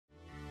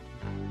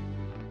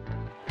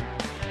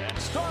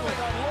Starling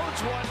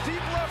unloads one,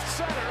 deep left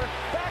center.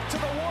 Back to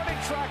the warning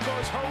track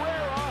goes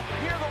Herrera.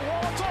 Near the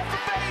wall, it's off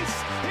the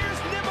base. Here's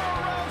Nimmo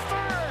around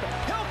third.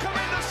 He'll come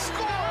in to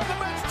score. The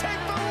Mets take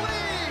the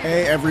lead.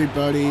 Hey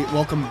everybody,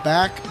 welcome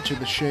back to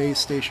the Shea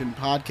Station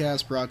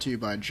podcast brought to you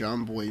by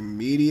John Boy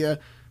Media.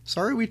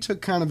 Sorry we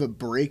took kind of a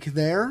break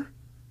there.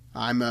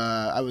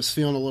 I was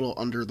feeling a little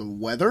under the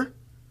weather,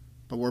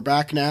 but we're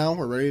back now.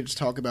 We're ready to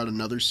talk about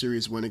another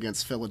series win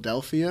against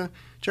Philadelphia.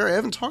 Jerry, I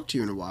haven't talked to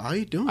you in a while. How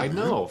you doing? I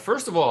know.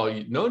 First of all,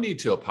 no need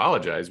to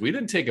apologize. We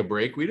didn't take a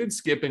break. We didn't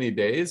skip any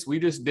days. We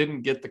just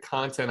didn't get the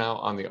content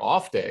out on the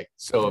off day.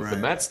 So if the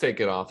Mets take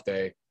an off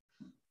day,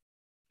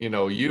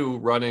 you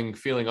running,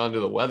 feeling under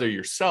the weather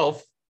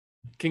yourself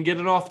can get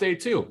an off day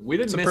too. We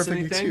didn't miss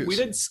anything. Excuse. We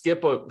didn't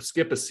skip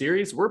a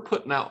series. We're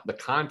putting out the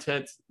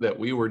content that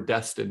we were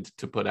destined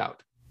to put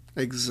out.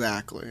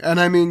 Exactly.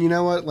 And I mean, you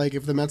know what? Like,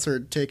 if the Mets are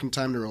taking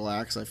time to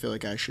relax, I feel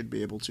like I should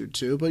be able to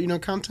too. But,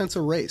 content's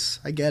a race.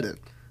 I get it.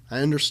 I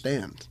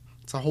understand.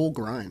 It's a whole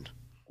grind.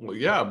 Well,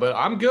 yeah, but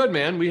I'm good,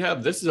 man.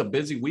 This is a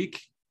busy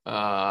week.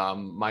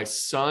 My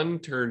son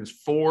turns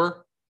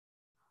 4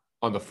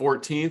 on the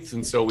 14th.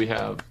 And so we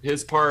have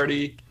his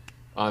party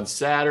on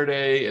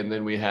Saturday. And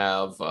then we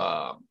have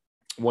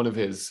one of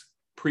his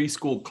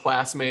preschool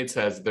classmates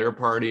has their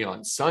party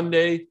on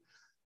Sunday.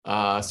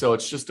 So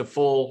it's just a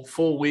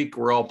full week.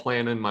 We're all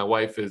planning.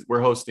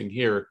 We're hosting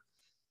here.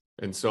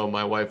 And so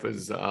my wife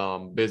is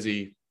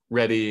busy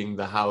readying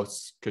the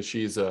house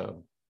because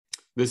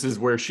this is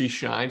where she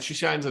shines. She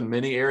shines in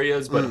many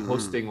areas, but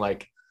hosting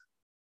like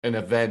an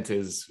event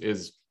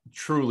is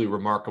truly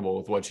remarkable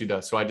with what she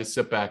does. So I just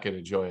sit back and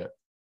enjoy it.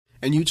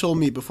 And you told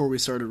me before we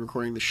started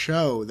recording the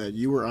show that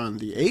you were on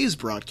the A's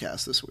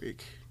broadcast this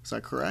week. Is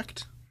that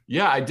correct?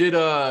 Yeah, I did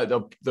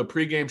the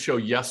pregame show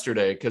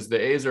yesterday because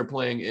the A's are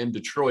playing in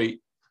Detroit.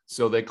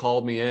 So they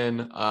called me in.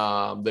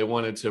 They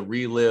wanted to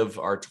relive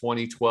our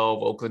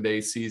 2012 Oakland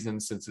A's season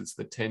since it's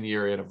the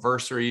 10-year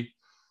anniversary.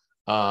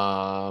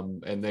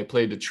 And they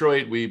played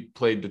Detroit. We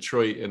played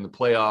Detroit in the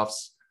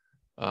playoffs.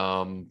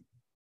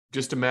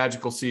 Just a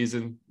magical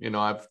season.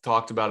 I've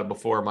talked about it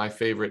before. My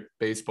favorite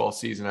baseball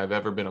season I've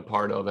ever been a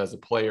part of as a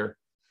player.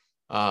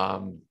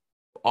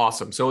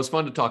 Awesome. So it was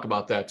fun to talk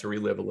about that, to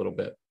relive a little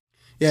bit.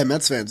 Yeah,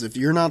 Mets fans, if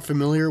you're not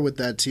familiar with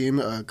that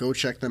team, go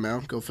check them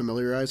out. Go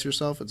familiarize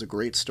yourself. It's a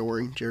great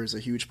story. Jerry's a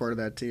huge part of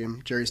that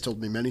team. Jerry's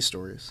told me many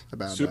stories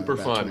about super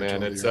fun,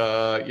 man. It's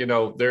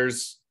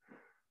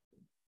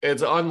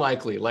it's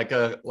unlikely, like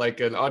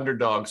an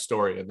underdog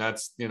story, and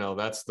that's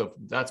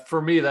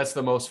for me, that's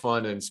the most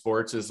fun in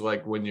sports, is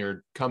like when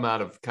you're come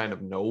out of kind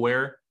of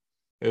nowhere.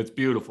 It's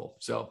beautiful.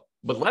 So,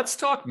 but let's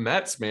talk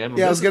Mets, man.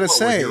 Yeah, I was gonna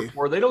say,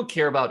 they don't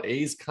care about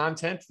A's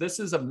content. This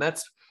is a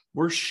Mets.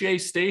 We're Shea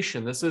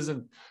Station. This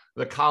isn't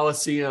the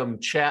Coliseum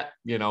chat,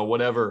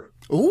 whatever.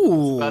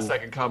 Ooh. That's the best I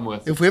can come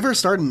with. If we ever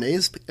start an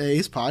A's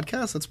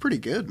podcast, that's pretty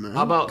good, man.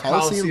 How about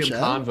Coliseum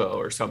Convo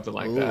or something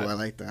like that? Oh, I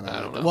like that.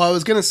 I don't know. Well, I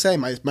was going to say,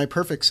 my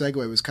perfect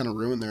segue was kind of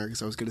ruined there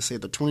because I was going to say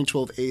the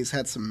 2012 A's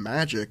had some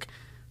magic.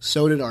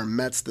 So did our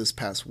Mets this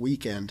past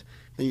weekend.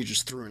 Then you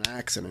just threw an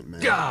axe in it,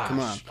 man.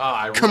 Gosh.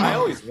 Come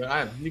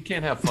on. You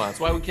can't have fun. That's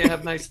why we can't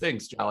have nice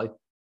things, Jolly.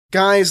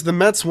 Guys, the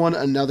Mets won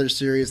another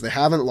series. They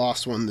haven't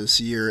lost one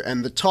this year,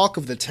 and the talk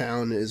of the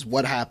town is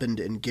what happened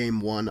in Game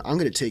 1. I'm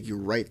going to take you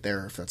right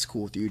there, if that's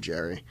cool with you,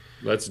 Jerry.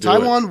 Let's do it.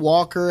 Taijuan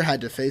Walker had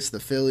to face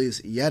the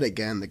Phillies yet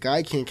again. The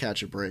guy can't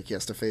catch a break. He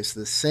has to face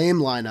the same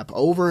lineup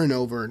over and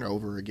over and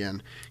over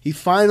again. He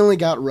finally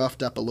got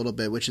roughed up a little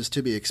bit, which is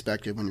to be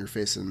expected when you're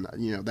facing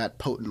that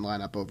potent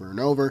lineup over and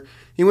over.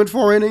 He went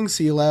 4 innings.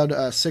 He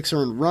allowed 6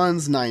 earned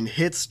runs, 9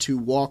 hits, 2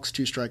 walks,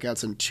 2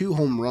 strikeouts, and 2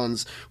 home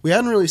runs. We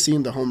hadn't really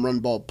seen the home run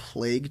ball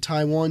plague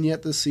Taijuan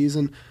yet this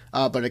season,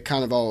 but it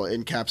kind of all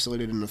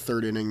encapsulated in the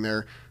 3rd inning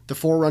there. The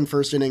 4-run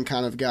first inning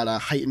kind of got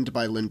heightened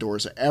by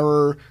Lindor's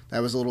error. That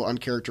was a little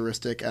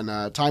uncharacteristic, and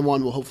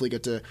Taijuan will hopefully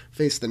get to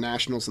face the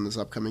Nationals in this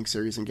upcoming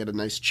series and get a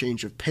nice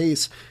change of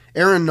pace.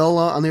 Aaron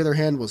Nola, on the other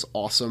hand, was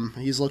awesome.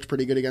 He's looked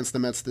pretty good against the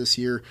Mets this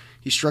year.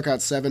 He struck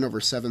out 7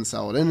 over 7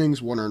 solid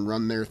innings, 1 earned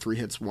run there, 3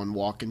 hits, 1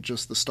 walk, and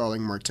just the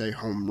Starling Marte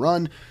home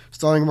run.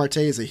 Starling Marte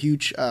is a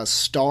huge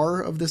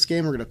star of this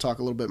game. We're going to talk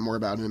a little bit more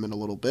about him in a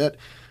little bit.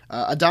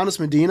 Adonis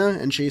Medina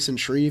and Chasen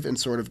Shreve in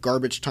sort of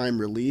garbage time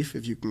relief,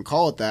 if you can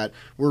call it that,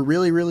 were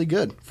really, really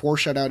good. 4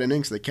 shutout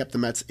innings that kept the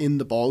Mets in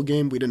the ball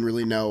game. We didn't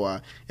really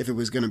know if it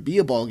was going to be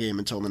a ball game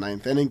until the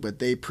 9th inning, but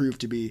they proved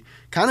to be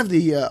kind of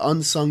the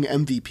unsung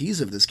MVPs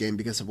of this game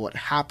because of what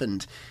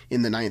happened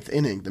in the 9th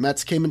inning. The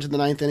Mets came into the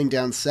 9th inning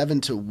down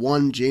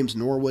 7-1. James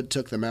Norwood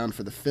took the mound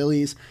for the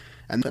Phillies.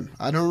 And then,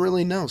 I don't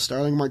really know,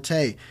 Starling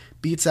Marte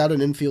beats out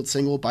an infield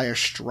single by a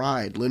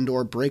stride.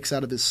 Lindor breaks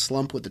out of his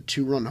slump with a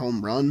 2-run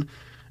home run.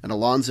 An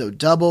Alonso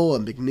double, a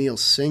McNeil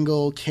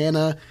single.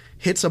 Canna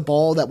hits a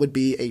ball that would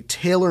be a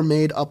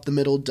tailor-made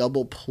up-the-middle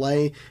double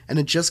play, and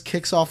it just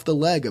kicks off the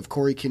leg of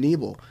Corey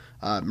Knebel.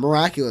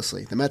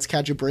 Miraculously, the Mets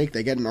catch a break.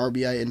 They get an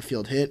RBI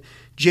infield hit.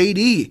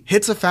 JD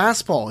hits a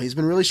fastball. He's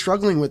been really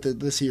struggling with it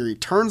this year. He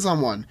turns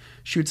on one,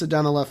 shoots it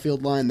down the left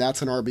field line.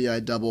 That's an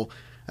RBI double.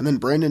 And then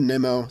Brandon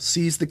Nimmo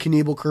sees the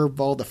Knievel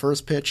curveball, the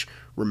first pitch,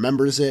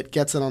 remembers it,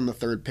 gets it on the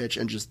third pitch,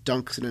 and just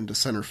dunks it into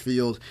center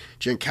field.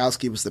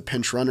 Jankowski was the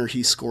pinch runner.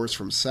 He scores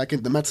from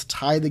second. The Mets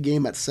tie the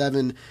game at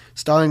 7.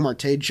 Starling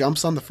Marte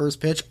jumps on the first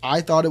pitch. I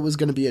thought it was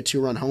going to be a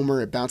 2-run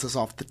homer. It bounces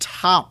off the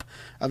top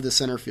of the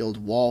center field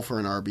wall for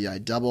an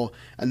RBI double,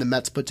 and the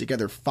Mets put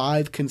together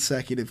 5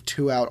 consecutive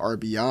 2-out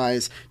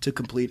RBIs to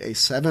complete a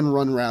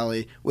 7-run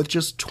rally with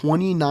just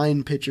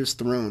 29 pitches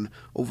thrown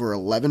over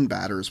 11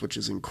 batters, which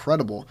is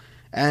incredible.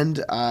 And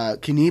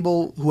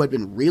Knievel, who had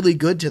been really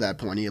good to that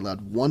point, he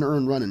allowed 1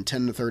 earned run in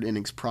 10 1/3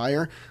 innings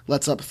prior,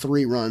 lets up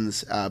 3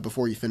 runs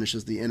before he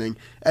finishes the inning.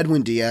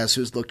 Edwin Diaz,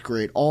 who's looked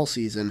great all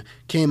season,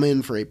 came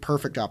in for a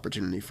perfect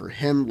opportunity for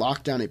him,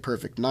 locked down a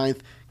perfect 9th,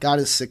 got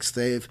his 6th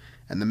save,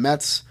 and the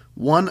Mets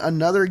won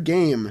another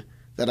game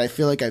that I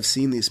feel like I've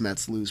seen these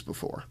Mets lose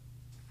before.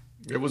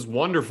 It was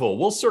wonderful.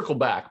 We'll circle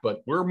back,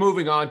 but we're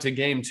moving on to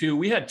game 2.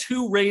 We had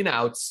 2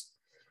 rainouts.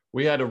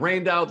 We had a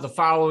rained out the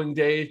following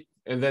day,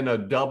 and then a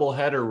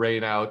doubleheader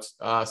rain out.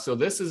 So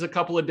this is a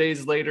couple of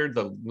days later.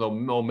 The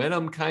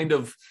momentum kind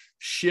of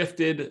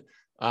shifted.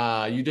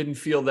 You didn't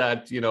feel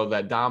that,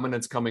 that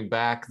dominance coming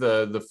back.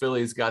 The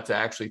Phillies got to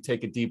actually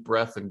take a deep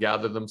breath and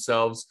gather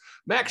themselves.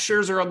 Max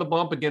Scherzer on the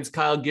bump against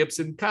Kyle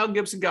Gibson. Kyle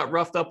Gibson got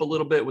roughed up a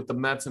little bit with the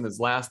Mets in his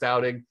last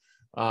outing.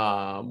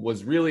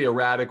 Was really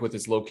erratic with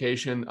his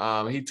location.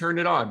 He turned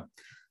it on.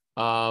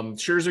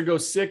 Scherzer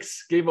goes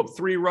 6, gave up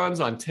 3 runs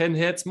on 10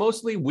 hits,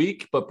 mostly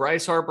weak, but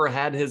Bryce Harper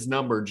had his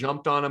number,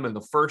 jumped on him in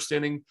the first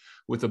inning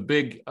with a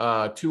big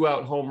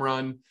 2-out home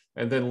run.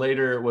 And then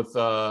later with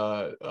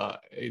a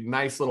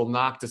nice little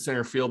knock to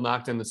center field,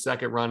 knocked in the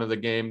second run of the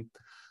game.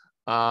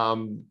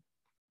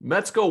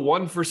 Mets go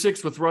 1 for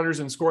 6 with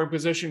runners in scoring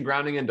position,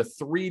 grounding into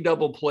 3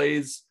 double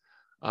plays.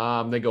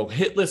 They go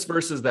hitless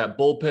versus that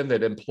bullpen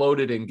that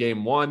imploded in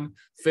game 1,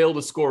 failed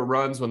to score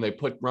runs when they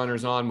put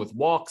runners on with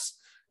walks.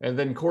 And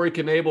then Corey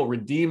Knebel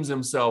redeems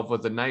himself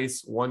with a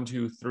nice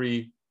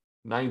 1-2-3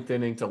 9th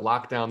inning to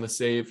lock down the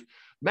save.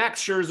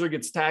 Max Scherzer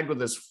gets tagged with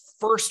his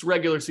first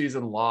regular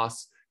season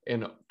loss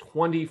in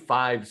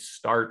 25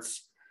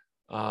 starts.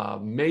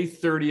 May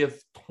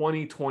 30th,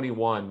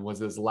 2021 was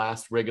his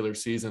last regular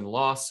season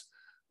loss.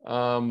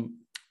 They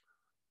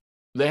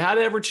had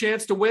every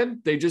chance to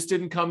win. They just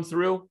didn't come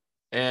through.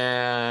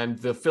 And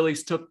the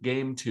Phillies took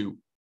game 2.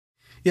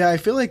 Yeah, I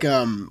feel like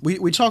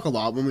we talk a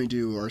lot when we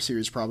do our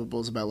series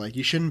probables about, like,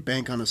 you shouldn't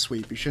bank on a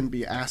sweep. You shouldn't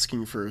be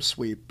asking for a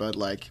sweep. But,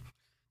 like,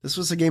 this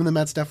was a game the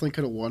Mets definitely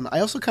could have won. I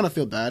also kind of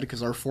feel bad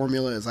because our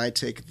formula is I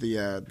take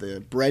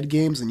the bread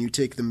games and you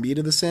take the meat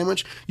of the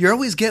sandwich. You're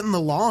always getting the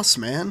loss,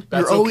 man.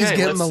 That's You're always okay.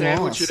 getting Let's the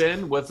sandwich loss. it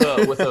in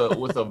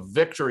with a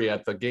victory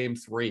at the game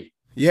 3.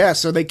 Yeah,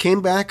 so they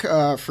came back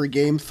for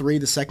Game 3,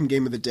 the second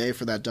game of the day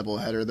for that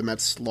doubleheader. The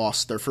Mets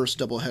lost their first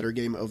doubleheader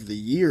game of the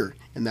year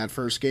in that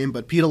first game,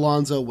 but Pete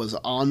Alonso was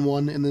on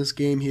one in this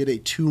game. He had a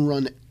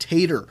 2-run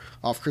tater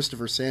off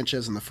Christopher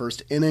Sanchez in the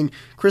first inning.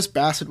 Chris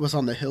Bassett was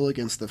on the hill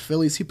against the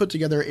Phillies. He put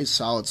together a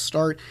solid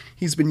start.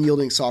 He's been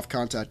yielding soft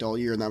contact all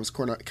year, and that was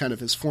kind of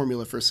his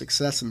formula for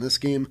success in this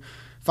game.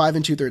 5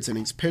 2/3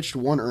 innings pitched,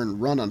 1 earned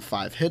run on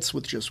 5 hits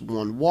with just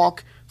 1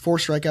 walk, 4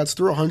 strikeouts,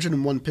 threw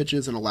 101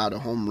 pitches and allowed a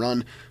home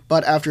run.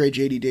 But after a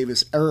J.D.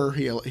 Davis error,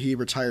 he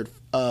retired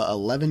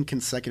 11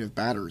 consecutive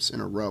batters in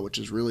a row, which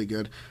is really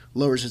good.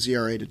 Lowers his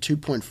ERA to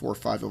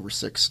 2.45 over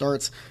 6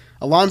 starts.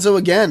 Alonso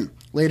again,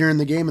 later in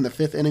the game in the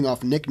 5th inning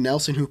off Nick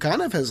Nelson, who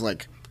kind of has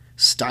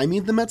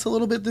stymied the Mets a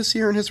little bit this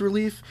year in his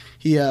relief.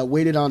 He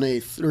waited on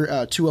a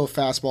 2-0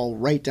 fastball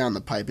right down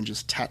the pipe and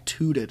just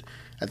tattooed it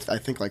at, I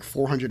think,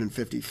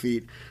 450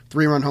 feet.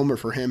 3-run homer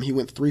for him. He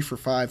went 3 for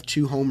 5,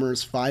 2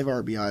 homers, 5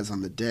 RBIs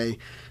on the day.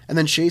 And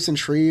then Chasen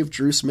Shreve,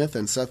 Drew Smith,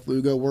 and Seth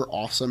Lugo were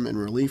awesome in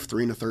relief,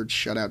 3 1/3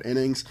 shutout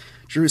innings.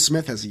 Drew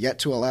Smith has yet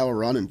to allow a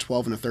run in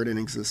 12 1/3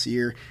 innings this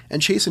year,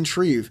 and Chasen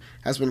Shreve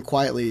has been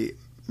quietly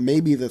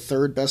maybe the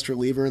 3rd best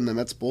reliever in the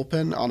Mets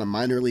bullpen on a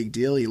minor league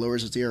deal. He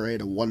lowers his ERA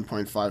to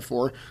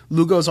 1.54.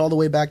 Lugo's all the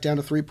way back down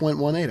to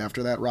 3.18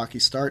 after that rocky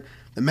start.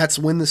 The Mets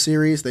win the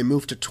series. They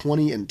move to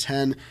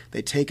 20-10.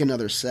 They take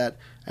another set,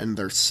 and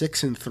they're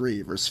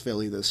 6-3 versus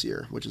Philly this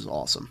year, which is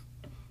awesome.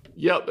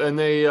 Yep, and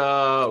they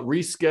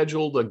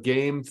rescheduled a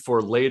game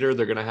for later.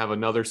 They're going to have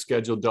another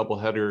scheduled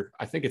doubleheader.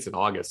 I think it's in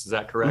August. Is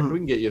that correct? Mm-hmm. We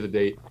can get you the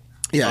date.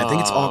 Yeah, I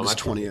think it's August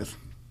 20th.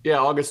 Yeah,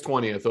 August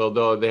 20th,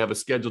 although they have a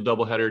scheduled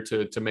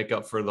doubleheader to make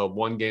up for the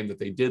one game that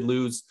they did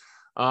lose.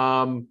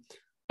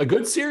 A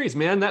good series,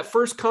 man. That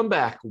first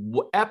comeback,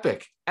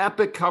 epic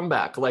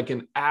comeback, like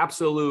an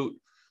absolute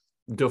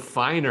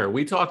definer.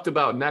 We talked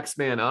about next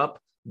man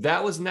up.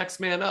 That was next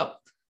man up.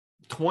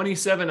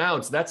 27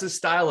 outs. That's a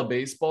style of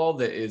baseball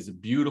that is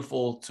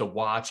beautiful to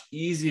watch,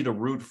 easy to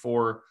root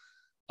for.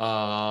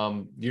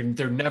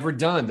 They're never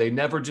done. They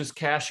never just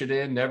cash it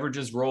in, never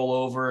just roll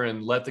over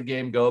and let the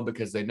game go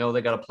because they know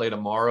they got to play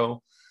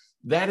tomorrow.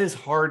 That is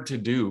hard to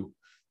do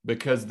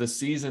because the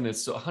season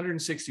is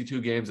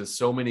 162 games is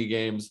so many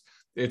games.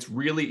 It's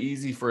really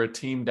easy for a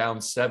team down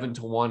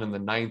 7-1 in the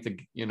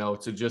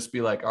 9th, to just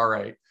be like, all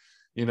right,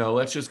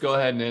 let's just go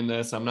ahead and end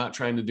this. I'm not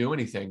trying to do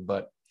anything,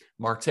 but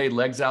Marte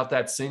legs out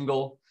that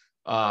single.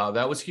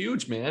 That was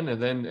huge, man.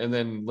 And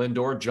then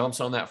Lindor jumps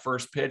on that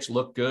first pitch,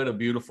 looked good, a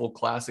beautiful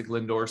classic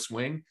Lindor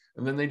swing.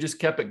 And then they just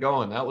kept it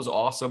going. That was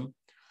awesome.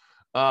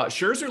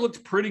 Scherzer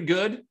looked pretty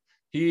good.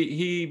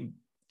 He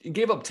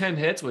gave up 10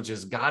 hits, which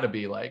has got to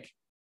be like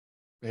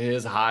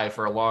his high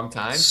for a long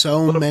time.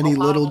 So many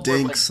little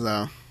dinks,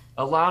 though.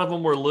 A lot of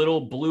them were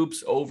little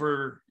bloops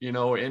over,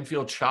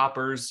 infield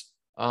choppers.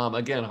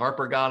 Again,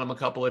 Harper got him a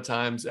couple of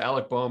times.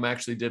 Alec Boehm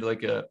actually did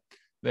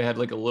they had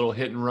like a little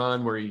hit and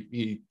run where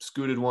he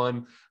scooted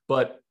one,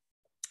 but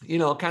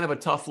kind of a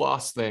tough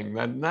loss thing.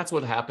 And that's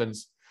what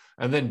happens.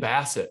 And then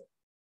Bassett,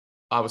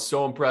 I was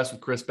so impressed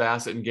with Chris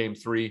Bassett in game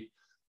 3.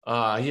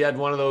 He had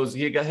one of those,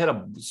 had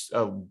a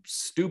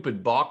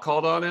stupid balk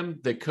called on him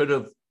that could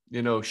have,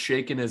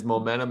 shaken his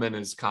momentum and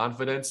his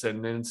confidence.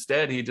 And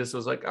instead he just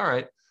was like, all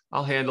right,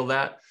 I'll handle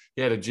that.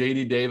 He had a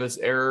JD Davis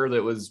error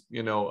that was,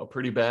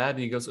 pretty bad. And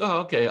he goes,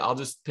 oh, okay, I'll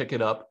just pick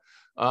it up.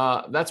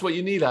 That's what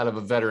you need out of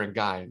a veteran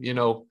guy.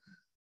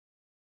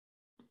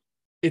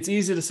 It's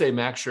easy to say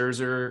Max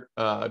Scherzer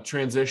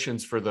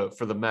transitions for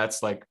the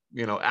Mets, like,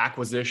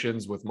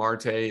 acquisitions with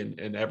Marte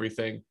and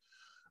everything.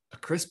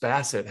 Chris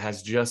Bassett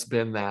has just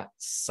been that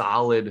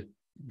solid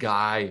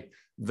guy,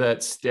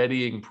 that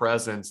steadying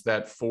presence,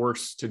 that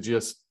force to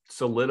just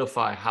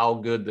solidify how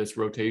good this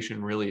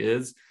rotation really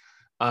is.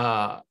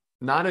 Not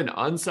an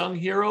unsung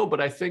hero,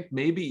 but I think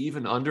maybe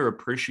even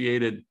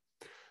underappreciated,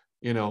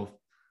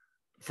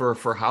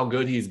 for how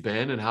good he's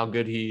been and how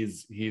good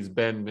he's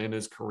been in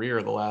his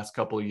career the last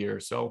couple of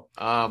years. So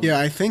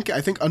I think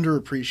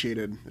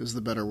underappreciated is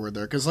the better word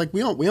there, because like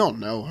we all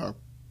know how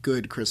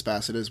good Chris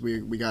Bassett is.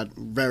 We got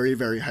very,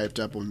 very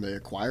hyped up when they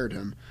acquired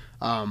him,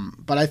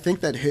 but I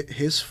think that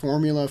his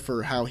formula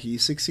for how he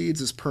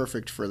succeeds is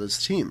perfect for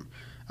this team.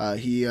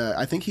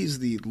 I think he's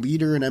the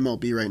leader in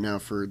MLB right now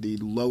for the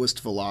lowest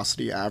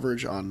velocity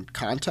average on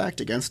contact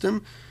against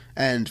him.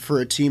 And for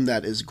a team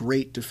that is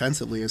great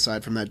defensively,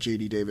 aside from that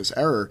JD Davis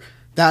error,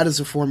 that is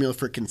a formula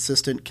for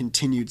consistent,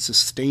 continued,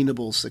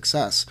 sustainable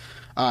success.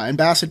 And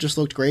Bassett just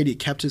looked great. He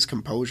kept his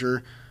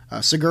composure.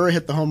 Segura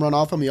hit the home run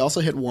off him. He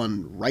also hit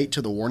one right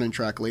to the warning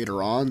track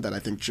later on that I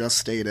think just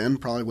stayed in.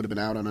 Probably would have been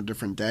out on a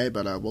different day,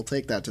 but we'll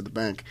take that to the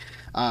bank.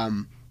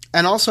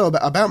 And also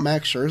about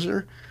Max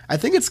Scherzer, I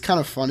think it's kind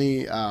of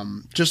funny,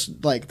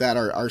 just like that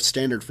our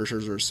standard for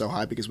Scherzer is so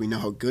high because we know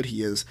how good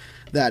he is,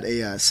 that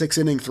a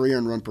 6-inning,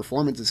 3-earned run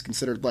performance is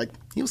considered like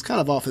he was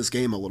kind of off his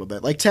game a little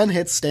bit. Like 10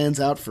 hits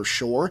stands out for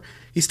sure.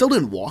 He still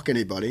didn't walk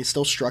anybody,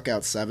 still struck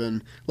out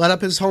 7, let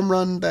up his home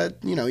run that,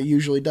 he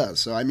usually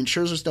does. So, I mean,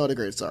 Scherzer still had a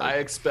great start. I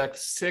expect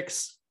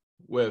 6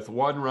 with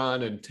 1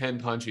 run and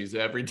 10 punchies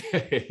every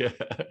day.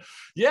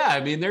 Yeah, I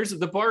mean, there's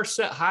the bar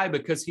set high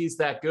because he's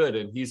that good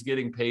and he's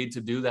getting paid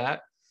to do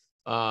that.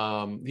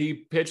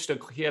 He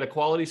had a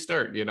quality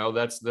start,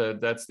 that's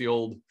the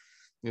old,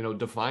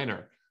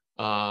 definer.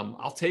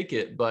 I'll take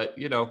it, but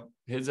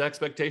his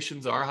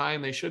expectations are high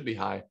and they should be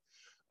high.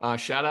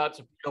 Shout out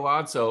to Pete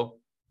Alonso.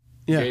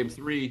 Yeah. Game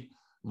 3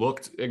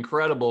 looked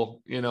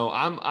incredible.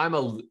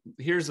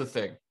 Here's the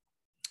thing.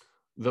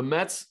 The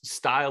Mets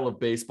style of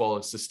baseball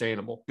is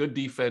sustainable. Good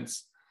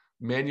defense,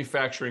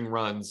 manufacturing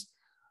runs.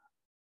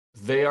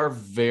 They are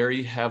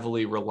very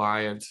heavily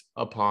reliant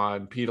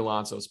upon Pete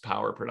Alonso's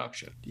power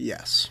production.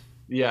 Yes.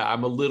 Yeah,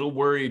 I'm a little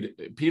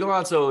worried. Pete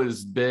Alonso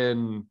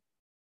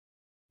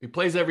he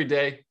plays every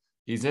day.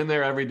 He's in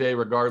there every day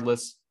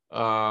regardless.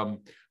 But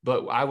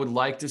I would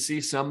like to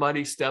see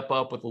somebody step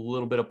up with a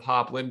little bit of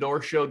pop.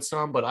 Lindor showed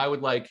some, but I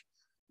would like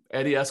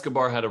Eddie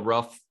Escobar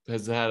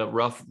has had a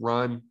rough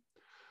run.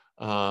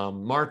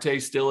 Marte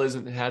still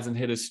hasn't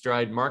hit his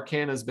stride. Mark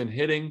Canha's been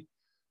hitting,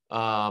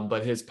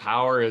 but his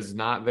power is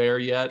not there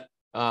yet.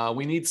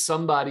 We need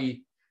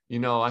somebody,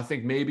 I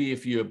think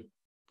maybe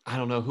I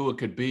don't know who it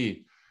could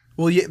be.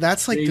 Well, yeah,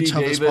 that's like the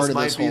toughest Davis part of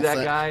this whole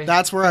thing. Guy.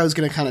 That's where I was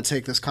going to kind of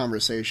take this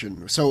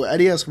conversation. So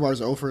Eddie Escobar's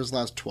 0 for his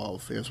last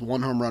 12. He has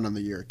 1 home run on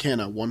the year.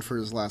 Canha, 1 for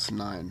his last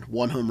 9.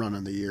 1 home run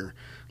on the year.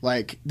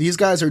 Like, these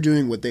guys are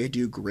doing what they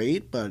do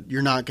great, but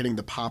you're not getting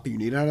the pop you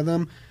need out of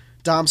them.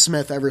 Dom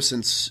Smith, ever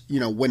since,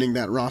 winning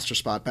that roster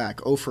spot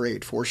back, 0 for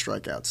 8, 4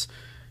 strikeouts.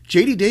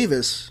 JD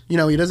Davis, he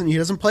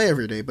doesn't play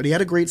every day, but he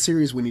had a great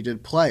series when he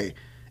did play.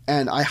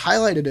 And I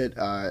highlighted it,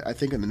 I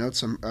think in the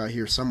notes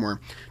here somewhere.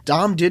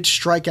 Dom did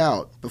strike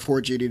out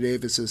before J.D.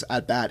 Davis's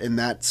at-bat in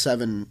that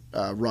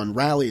 7-run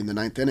rally in the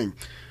 9th inning.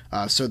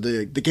 So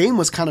the game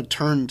was kind of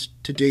turned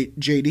to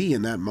J.D.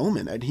 in that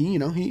moment. And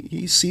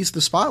he seized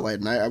the spotlight,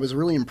 and I was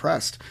really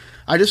impressed.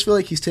 I just feel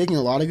like he's taking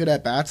a lot of good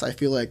at-bats. I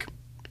feel like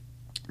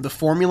the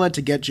formula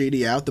to get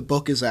JD out, the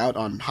book is out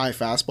on high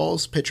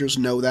fastballs. Pitchers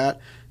know that.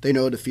 They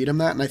know how to feed him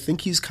that, and I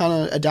think he's kind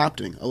of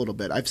adapting a little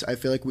bit. I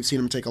feel like we've seen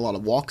him take a lot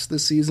of walks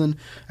this season.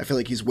 I feel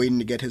like he's waiting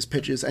to get his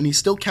pitches, and he's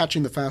still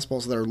catching the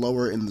fastballs that are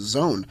lower in the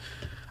zone.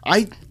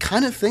 I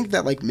kind of think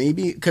that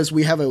maybe because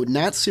we have a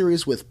Nats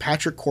series with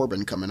Patrick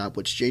Corbin coming up,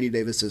 which JD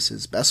Davis is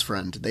his best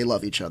friend. They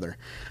love each other.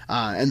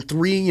 And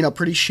 3,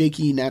 pretty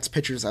shaky Nats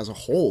pitchers as a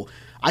whole.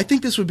 I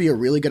think this would be a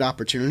really good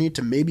opportunity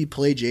to maybe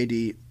play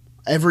JD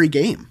every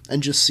game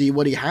and just see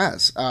what he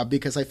has,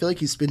 because I feel like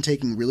he's been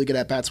taking really good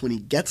at-bats when he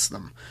gets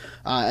them.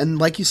 And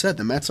like you said,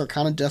 the Mets are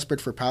kind of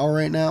desperate for power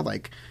right now.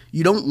 Like,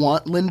 you don't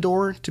want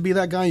Lindor to be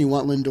that guy. You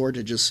want Lindor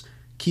to just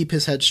keep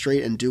his head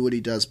straight and do what he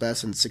does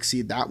best and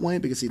succeed that way,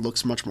 because he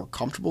looks much more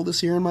comfortable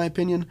this year, in my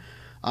opinion.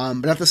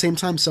 But at the same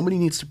time, somebody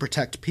needs to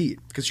protect Pete,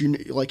 because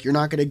you're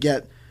not going to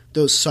get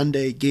those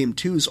Sunday game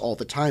twos all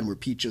the time where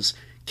Pete just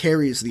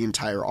carries the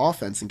entire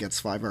offense and gets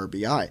 5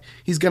 RBI.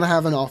 He's going to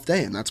have an off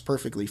day, and that's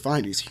perfectly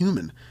fine. He's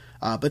human.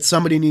 But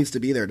somebody needs to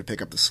be there to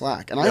pick up the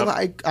slack. And yep.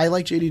 I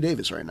like JD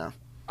Davis right now.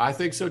 I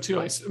think so too.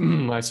 I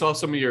saw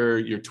some of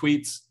your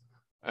tweets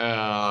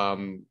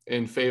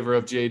in favor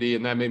of JD,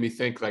 and that made me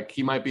think like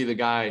he might be the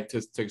guy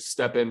to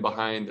step in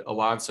behind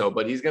Alonso,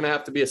 but he's going to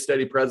have to be a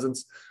steady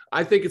presence.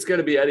 I think it's going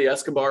to be Eddie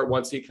Escobar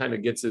once he kind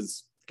of gets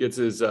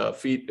his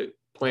feet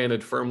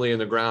planted firmly in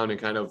the ground and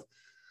kind of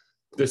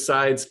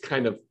decides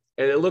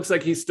and it looks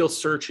like he's still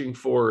searching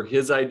for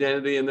his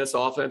identity in this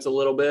offense a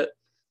little bit.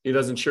 He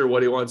doesn't sure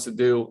what he wants to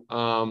do.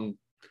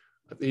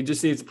 He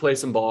just needs to play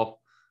some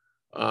ball.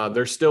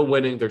 They're still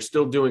winning. They're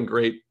still doing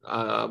great.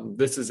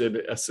 This is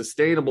a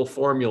sustainable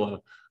formula.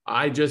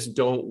 I just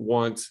don't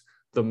want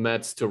the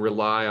Mets to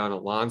rely on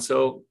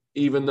Alonso,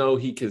 even though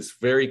he is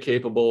very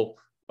capable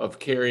of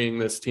carrying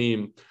this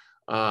team.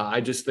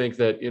 I just think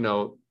that,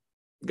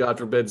 God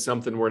forbid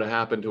something were to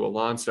happen to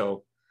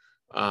Alonso,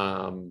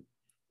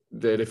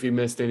 that if he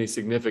missed any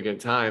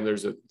significant time,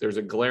 there's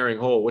a glaring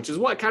hole, which is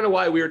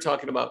why we were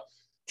talking about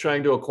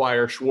trying to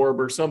acquire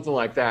Schwarber, something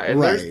like that. And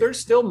right. there's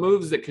still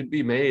moves that could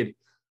be made.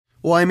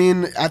 Well, I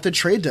mean, at the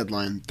trade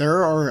deadline,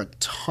 there are a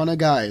ton of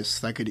guys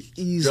that could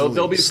easily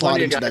there'll be slot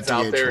plenty into of guys that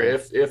out DH there role.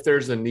 if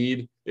there's a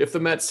need, if the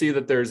Mets see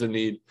that there's a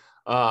need,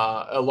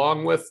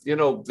 along with,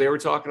 they were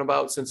talking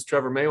about, since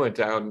Trevor May went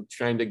down,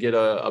 trying to get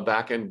a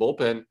back end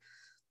bullpen.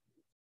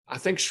 I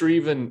think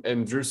Shreve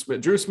and Drew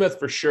Smith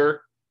for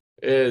sure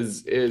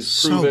is proven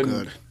so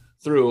good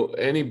through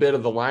any bit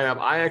of the lineup.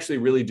 I actually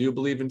really do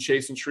believe in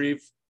Chase and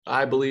Shreve.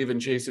 I believe in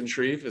Chase and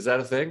Shreve. Is that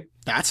a thing?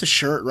 That's a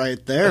shirt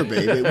right there,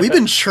 baby. We've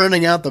been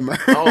churning out the merch.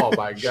 Oh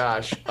my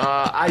gosh.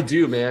 I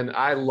do, man.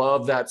 I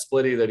love that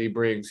splitty that he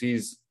brings.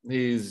 He's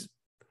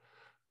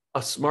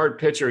a smart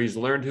pitcher. He's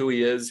learned who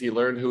he is. He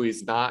learned who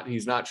he's not.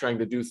 He's not trying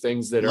to do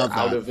things that are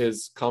out of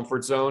his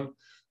comfort zone.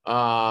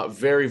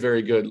 Very,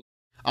 very good.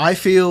 I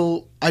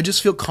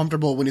just feel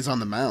comfortable when he's on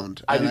the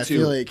mound. I do too. I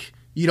feel like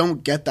you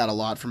don't get that a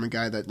lot from a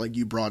guy that, like,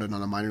 you brought in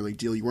on a minor league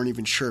deal. You weren't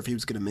even sure if he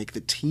was going to make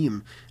the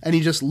team, and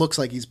he just looks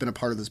like he's been a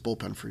part of this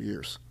bullpen for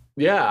years.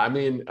 Yeah, I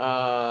mean,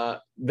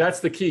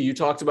 that's the key. You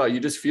talked about, you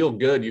just feel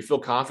good. You feel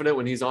confident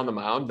when he's on the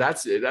mound.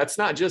 That's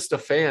not just a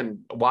fan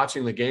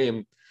watching the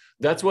game.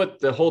 That's what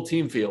the whole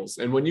team feels.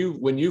 And when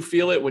you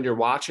feel it when you're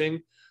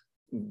watching,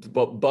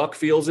 Buck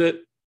feels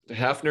it,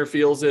 Hefner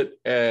feels it,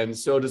 and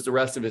so does the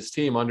rest of his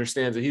team.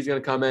 Understands that he's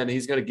going to come in and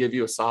he's going to give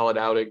you a solid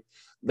outing.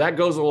 That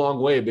goes a long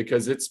way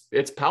because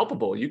it's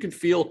palpable. You can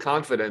feel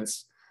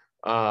confidence,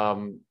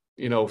 through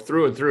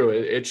and through.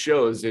 It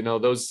shows,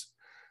 those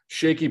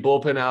shaky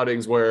bullpen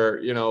outings where,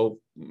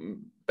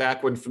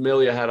 back when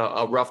Familia had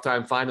a rough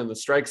time finding the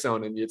strike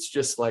zone, and it's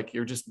just like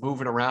you're just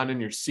moving around in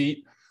your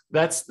seat.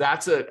 That's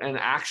an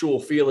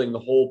actual feeling the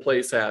whole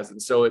place has. And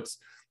so it's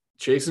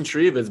Chase and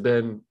Shreve has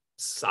been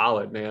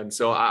solid, man.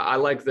 So I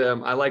like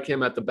them. I like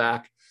him at the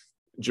back.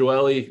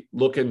 Joely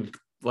looking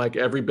like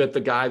every bit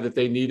the guy that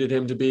they needed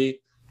him to be.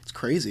 It's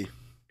crazy.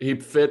 He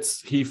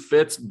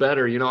fits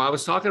better. I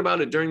was talking about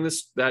it during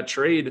that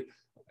trade.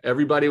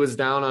 Everybody was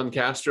down on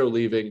Castro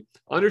leaving.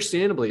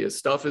 Understandably, his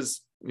stuff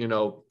is,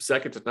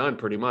 second to none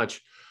pretty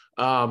much.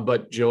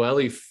 But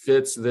Joely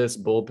fits this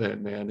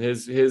bullpen, man.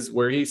 His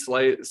where he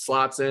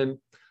slots in,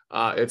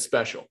 it's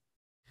special.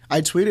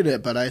 I tweeted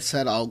it, but I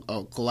said I'll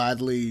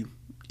gladly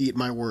eat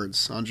my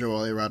words on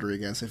Joely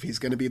Rodriguez if he's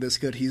going to be this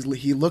good.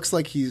 He looks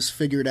like he's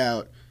figured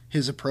out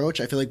his approach.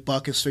 I feel like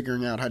Buck is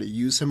figuring out how to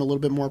use him a little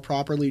bit more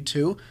properly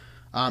too.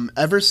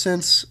 Ever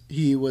since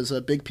he was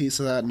a big piece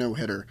of that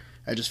no-hitter,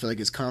 I just feel like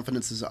his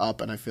confidence is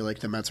up, and I feel like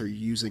the Mets are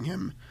using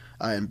him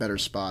in better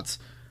spots.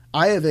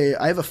 I have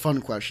a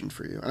fun question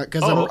for you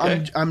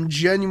because I'm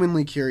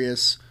genuinely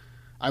curious.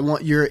 I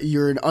want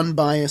you're an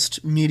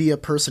unbiased media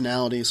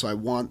personality, so I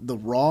want the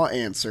raw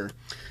answer.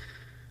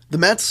 The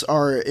Mets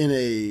are in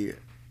a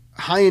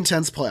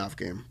high-intense playoff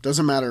game.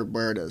 Doesn't matter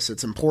where it is.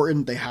 It's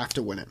important. They have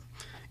to win it.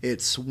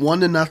 It's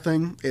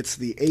 1-0. It's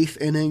the 8th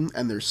inning,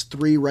 and there's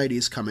 3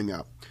 righties coming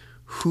up.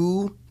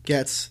 Who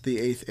gets the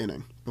 8th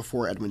inning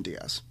before Edwin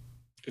Diaz?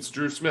 It's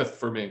Drew Smith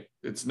for me.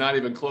 It's not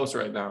even close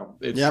right now.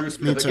 It's Drew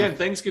Smith. Again,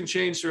 things can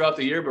change throughout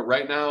the year, but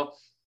right now,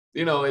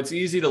 it's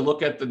easy to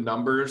look at the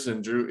numbers,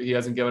 and Drew, he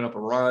hasn't given up a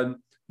run,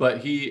 but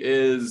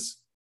he's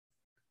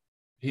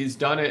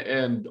done it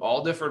in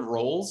all different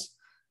roles,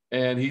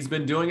 and he's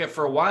been doing it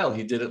for a while.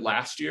 He did it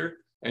last year,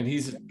 and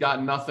he's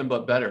gotten nothing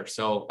but better.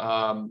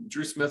 So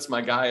Drew Smith's my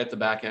guy at the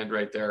back end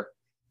right there.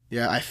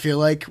 Yeah, I feel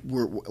like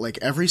we're like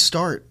every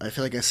start, I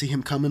feel like I see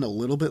him coming a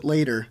little bit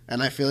later,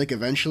 and I feel like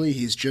eventually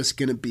he's just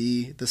gonna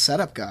be the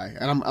setup guy,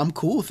 and I'm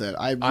cool with it.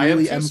 I I am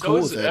really too. am So cool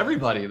is with it.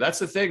 everybody. That's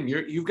the thing.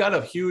 You've got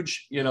a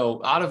huge,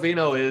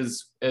 Ottavino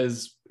is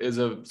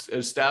a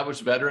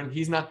established veteran.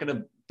 He's not going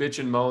to bitch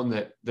and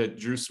moan that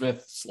Drew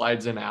Smith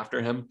slides in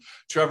after him.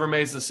 Trevor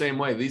May's the same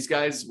way. These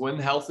guys, when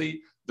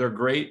healthy, they're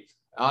great.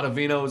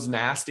 Ottavino is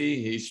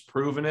nasty. He's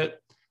proven it.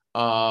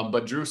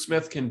 But Drew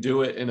Smith can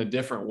do it in a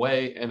different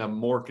way, in a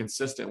more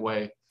consistent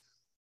way,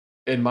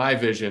 in my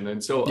vision.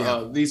 And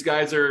so these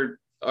guys are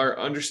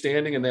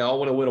understanding, and they all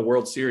want to win a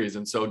World Series.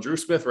 And so Drew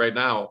Smith right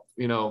now,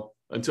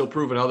 until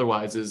proven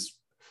otherwise, is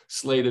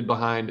slated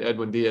behind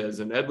Edwin Diaz.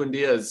 And Edwin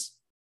Diaz,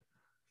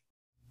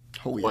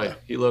 boy,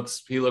 he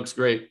looks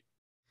great.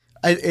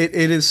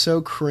 It is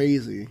so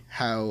crazy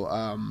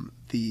how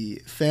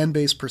the fan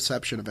base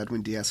perception of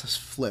Edwin Diaz has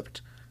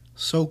flipped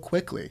so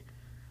quickly.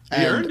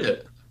 He earned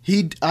it.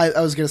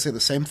 I was going to say the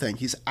same thing.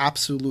 He's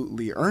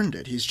absolutely earned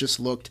it. He's just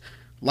looked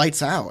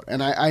lights out.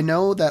 And I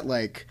know that,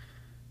 like,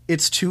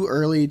 it's too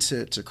early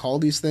to call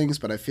these things,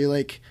 but I feel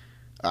like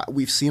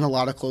we've seen a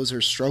lot of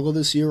closers struggle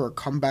this year or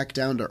come back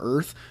down to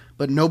earth,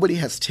 but nobody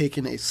has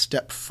taken a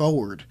step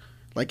forward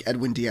like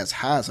Edwin Diaz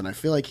has. And I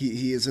feel like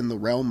he is in the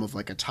realm of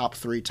like a top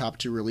 3, top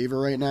 2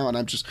 reliever right now.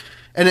 And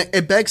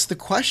it begs the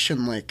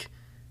question, like,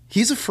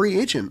 he's a free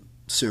agent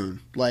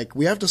soon. Like,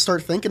 we have to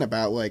start thinking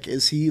about, like,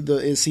 is he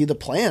the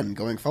plan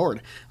going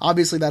forward?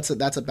 Obviously that's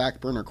a back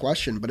burner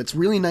question, but it's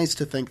really nice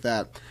to think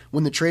that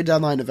when the trade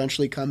deadline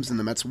eventually comes and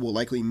the Mets will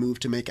likely move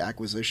to make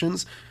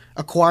acquisitions,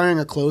 acquiring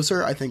a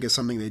closer, I think, is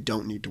something they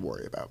don't need to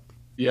worry about.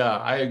 Yeah,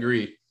 I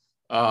agree.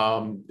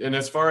 And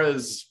as far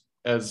as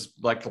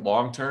like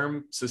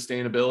long-term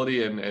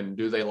sustainability and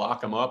do they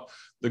lock him up?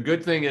 The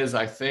good thing is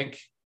I think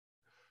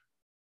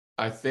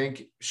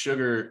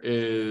Sugar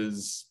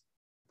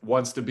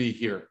wants to be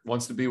here,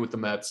 wants to be with the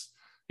Mets.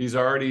 He's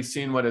already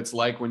seen what it's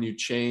like when you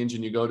change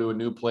and you go to a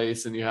new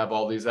place and you have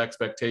all these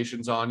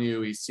expectations on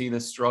you. He's seen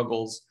his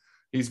struggles.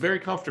 He's very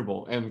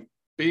comfortable, and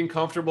being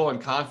comfortable and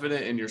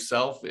confident in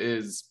yourself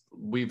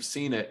we've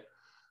seen it,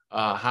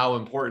 how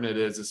important it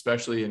is,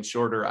 especially in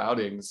shorter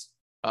outings.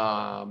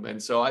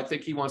 And so I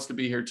think he wants to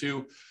be here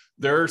too.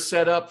 They're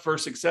set up for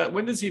success.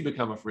 When does he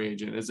become a free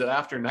agent? Is it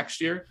after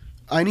next year?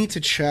 I need to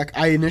check.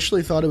 I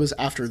initially thought it was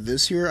after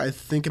this year. I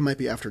think it might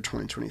be after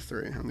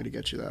 2023. I'm going to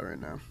get you that right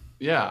now.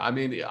 Yeah, I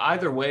mean,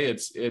 either way,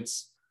 it's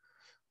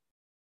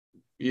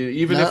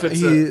even no, if it's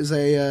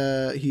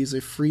he's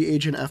a free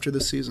agent after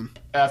this season.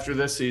 After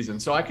this season,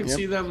 so I can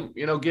see them,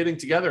 getting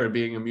together and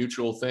being a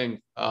mutual thing,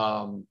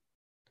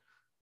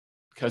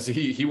 because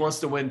he wants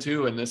to win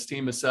too, and this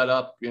team is set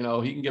up. He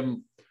can give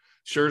him.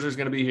 Scherzer's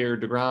going to be here,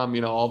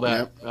 DeGrom, all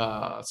that.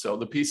 Yep. So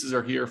the pieces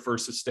are here for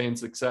sustained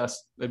success.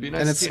 It'd be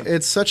nice. And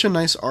it's such a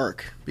nice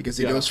arc because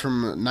he goes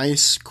from a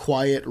nice,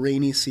 quiet,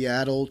 rainy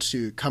Seattle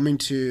to coming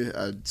to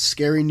a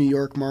scary New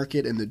York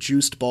market in the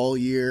juiced ball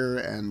year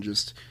and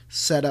just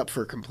set up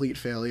for complete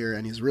failure.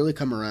 And he's really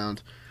come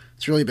around.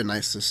 It's really been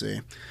nice to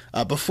see.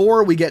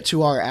 Before we get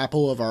to our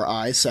Apple of our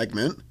Eye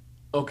segment,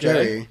 okay,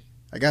 Jerry,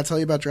 I got to tell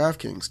you about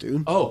DraftKings,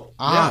 dude. Oh,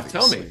 obviously.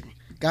 Tell me.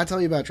 Got to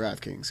tell you about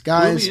DraftKings.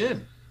 Guys, Pull me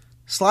in.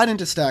 Slide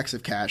into stacks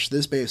of cash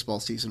this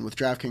baseball season with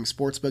DraftKings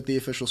Sportsbook, the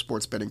official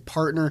sports betting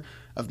partner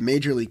of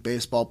Major League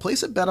Baseball.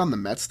 Place a bet on the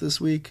Mets this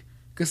week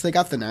because they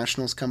got the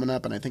Nationals coming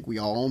up, and I think we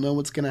all know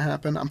what's going to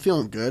happen. I'm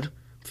feeling good.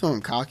 I'm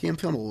feeling cocky. I'm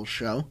feeling a little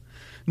show.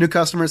 New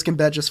customers can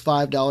bet just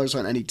 $5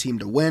 on any team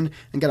to win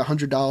and get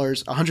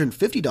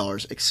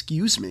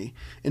 $150,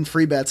 in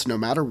free bets no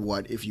matter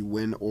what if you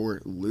win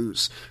or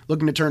lose.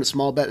 Looking to turn a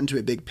small bet into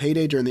a big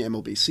payday during the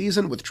MLB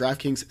season with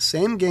DraftKings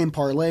same-game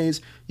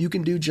parlays, you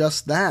can do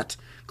just that.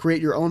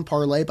 Create your own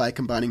parlay by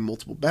combining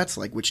multiple bets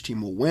like which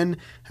team will win,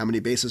 how many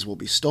bases will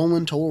be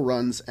stolen, total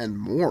runs, and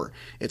more.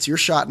 It's your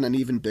shot in an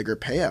even bigger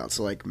payout.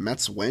 So like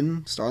Mets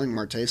win, Starling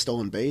Marte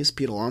stolen base,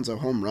 Pete Alonso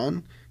home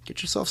run.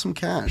 Get yourself some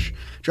cash.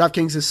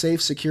 DraftKings is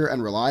safe, secure,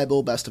 and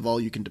reliable. Best of all,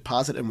 you can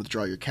deposit and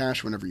withdraw your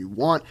cash whenever you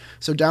want.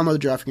 So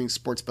download the DraftKings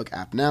Sportsbook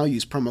app now.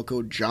 Use promo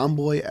code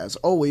JOHNBOY as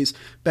always.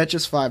 Bet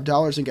just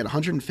 $5 and get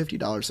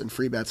 $150 in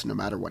free bets no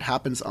matter what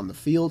happens on the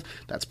field.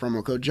 That's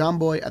promo code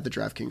JOHNBOY at the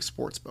DraftKings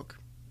Sportsbook.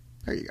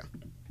 There you go.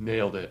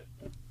 Nailed it.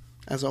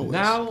 As always.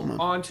 Now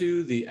on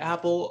to the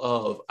apple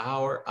of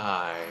our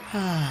eye.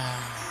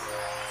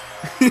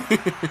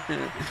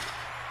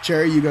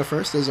 Jerry, you go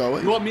first, as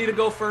always. You want me to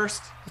go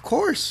first? Of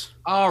course.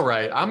 All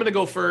right. I'm going to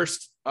go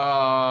first.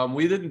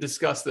 We didn't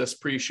discuss this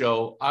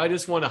pre-show. I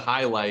just want to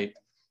highlight,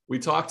 we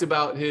talked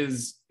about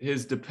his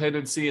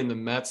dependency in the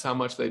Mets, how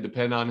much they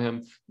depend on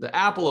him. The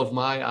apple of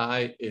my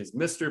eye is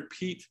Mr.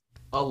 Pete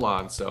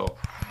Alonso.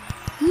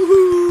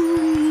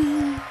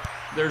 Woo-hoo.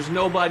 There's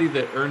nobody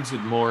that earns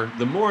it more.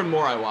 The more and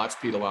more I watch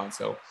Pete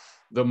Alonso,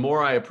 the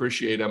more I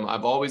appreciate him.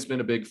 I've always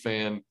been a big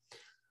fan.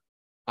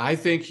 I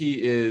think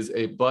he is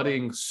a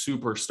budding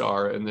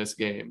superstar in this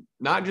game,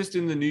 not just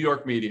in the New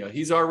York media.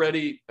 He's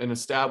already an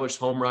established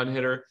home run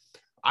hitter.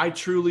 I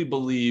truly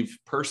believe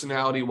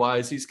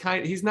personality-wise,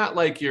 he's not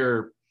like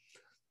your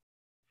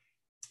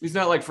he's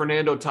not like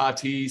Fernando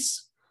Tatis,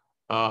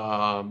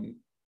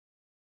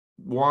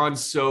 Juan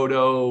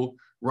Soto,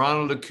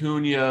 Ronald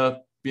Acuna,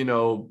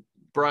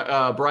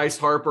 Bryce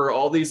Harper,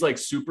 all these like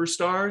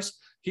superstars.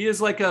 He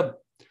is like a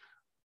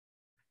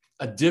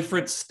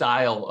different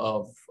style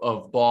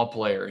of ball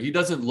player. He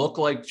doesn't look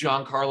like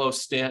Giancarlo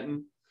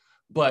Stanton,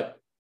 but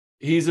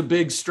he's a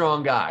big,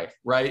 strong guy,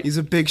 right? He's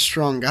a big,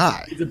 strong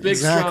guy. He's a big,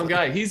 strong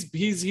guy.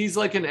 He's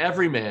like an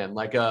everyman,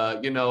 like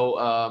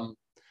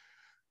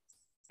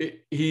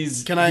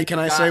he's. Can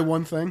I say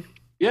one thing?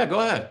 Yeah,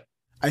 go ahead.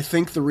 I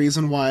think the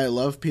reason why I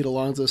love Pete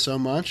Alonso so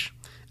much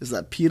is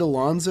that Pete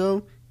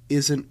Alonso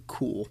isn't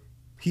cool.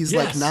 He's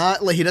like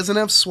not like he doesn't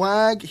have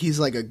swag. He's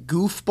like a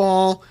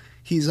goofball.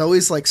 He's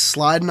always like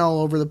sliding all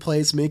over the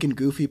place, making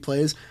goofy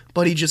plays,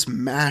 but he just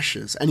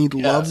mashes and he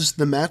loves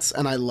the Mets,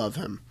 and I love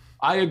him.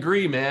 I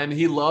agree, man.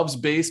 He loves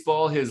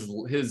baseball.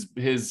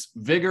 His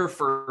vigor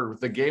for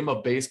the game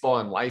of baseball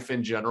and life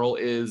in general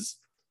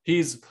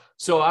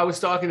so I was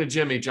talking to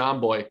Jimmy,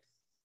 John Boy,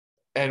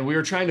 and we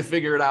were trying to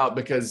figure it out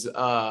because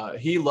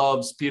he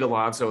loves Pete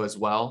Alonso as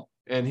well.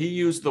 And he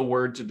used the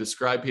word to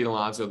describe Pete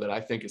Alonso that I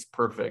think is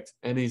perfect.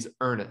 And he's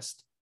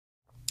earnest.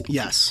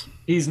 Yes.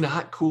 He's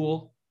not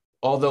cool,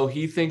 although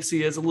he thinks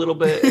he is a little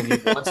bit, and he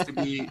wants to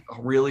be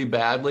really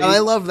badly. And I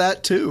love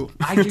that too.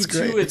 I do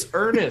too. It's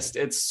earnest.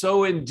 It's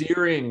so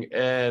endearing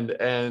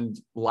and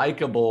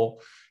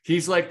likable.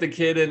 He's like the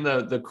kid in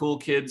the cool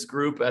kids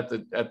group at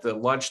the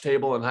lunch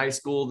table in high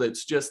school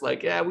that's just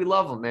like, yeah, we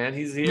love him, man.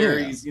 He's here.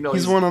 Yeah.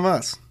 He's one of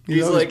us.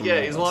 He's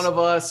one of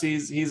us.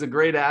 He's a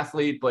great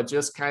athlete, but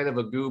just kind of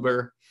a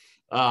goober.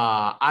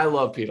 I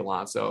love Pete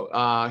Alonso.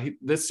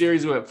 This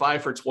series went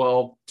 5 for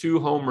 12, 2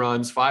 home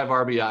runs, 5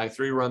 RBI,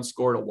 3 runs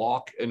scored, a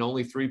walk, and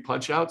only 3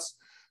 punch outs.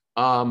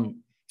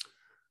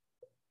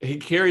 He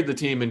carried the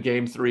team in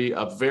game 3,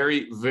 a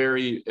very,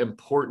 very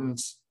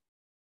important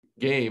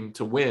game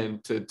to win,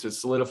 to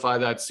solidify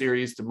that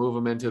series, to move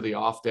him into the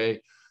off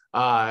day.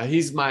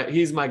 He's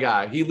my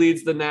guy. He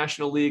leads the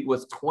National League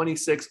with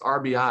 26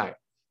 RBI.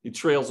 He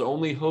trails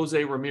only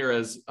Jose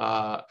Ramirez,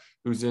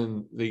 who's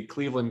in the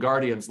Cleveland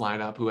Guardians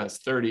lineup, who has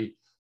 30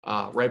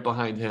 right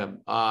behind him.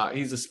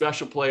 He's a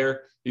special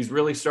player. He's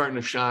really starting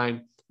to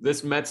shine.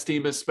 This Mets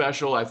team is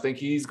special. I think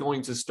he's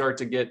going to start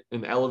to get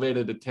an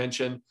elevated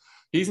attention.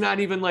 He's not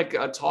even like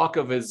a talk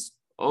of his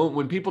own.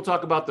 When people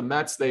talk about the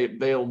Mets,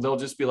 they'll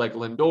just be like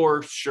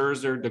Lindor,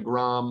 Scherzer,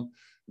 DeGrom,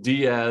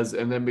 Diaz,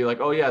 and then be like,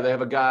 oh yeah, they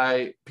have a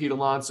guy, Pete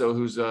Alonso,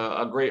 who's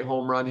a great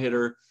home run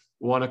hitter,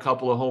 won a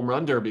couple of home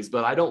run derbies,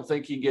 but I don't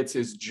think he gets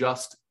his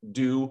just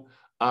due.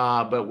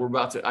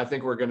 But I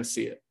think we're going to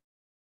see it.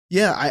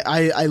 Yeah,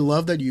 I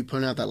love that you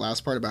pointed out that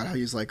last part about how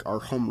he's like our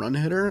home run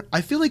hitter.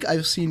 I feel like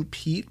I've seen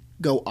Pete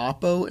go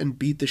oppo and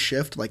beat the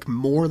shift like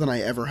more than I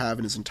ever have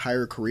in his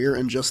entire career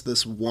in just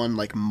this one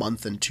like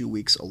month and 2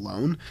 weeks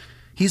alone.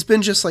 He's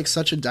been just like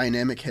such a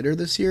dynamic hitter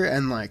this year,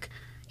 and like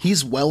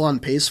he's well on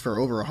pace for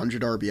over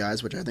 100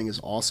 RBIs, which I think is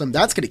awesome.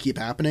 That's going to keep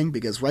happening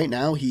because right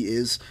now he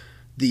is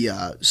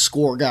the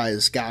score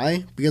guy's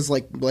guy, because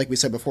like we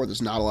said before,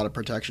 there's not a lot of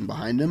protection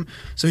behind him.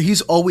 So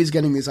he's always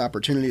getting these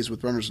opportunities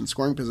with runners in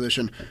scoring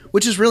position,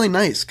 which is really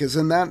nice because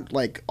in that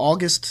like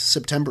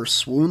August-September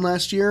swoon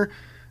last year,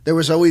 there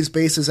was always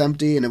bases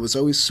empty and it was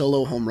always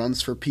solo home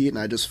runs for Pete, and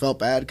I just felt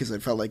bad because I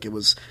felt like it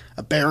was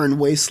a barren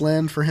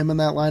wasteland for him in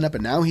that lineup,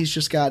 and now he's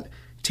just got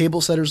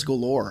table setters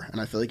galore, and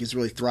I feel like he's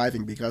really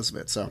thriving because of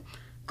it. So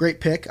great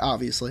pick,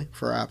 obviously,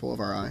 for our apple of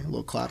our eye. A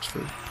little claps for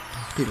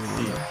Pete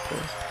Alonso,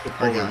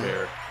 our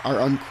guy, our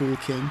uncool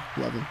king.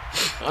 Love him.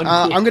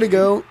 I'm gonna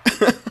go.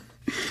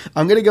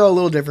 I'm gonna go a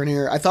little different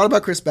here. I thought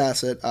about Chris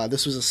Bassitt.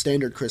 This was a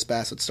standard Chris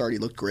Bassitt start. He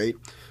looked great.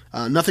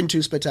 Nothing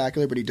too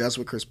spectacular, but he does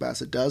what Chris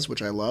Bassitt does,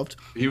 which I loved.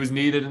 He was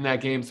needed in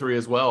that game 3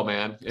 as well,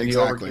 man. And He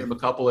overcame a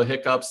couple of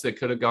hiccups that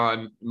could have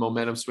gone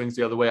momentum swings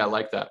the other way. I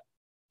like that.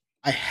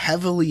 I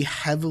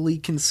heavily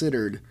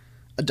considered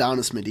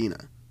Adonis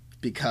Medina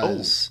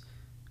because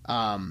 2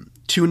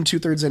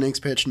 2/3 innings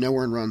pitched, no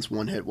earned runs,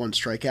 1 hit, 1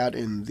 strikeout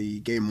in the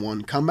Game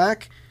 1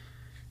 comeback.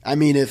 I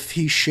mean, if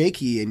he's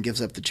shaky and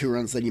gives up the 2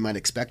 runs that you might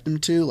expect him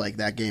to, like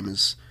that game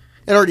it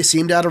already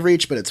seemed out of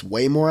reach, but it's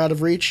way more out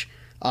of reach.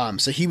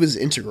 So he was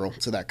integral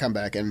to that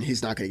comeback, and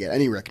he's not going to get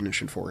any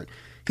recognition for it.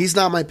 He's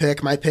not my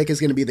pick. My pick is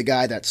going to be the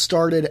guy that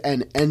started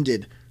and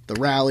ended the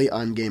rally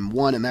on Game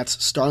 1, and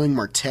that's Starling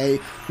Marte,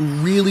 who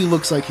really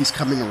looks like he's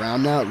coming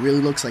around now. It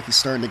really looks like he's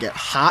starting to get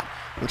hot,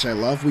 which I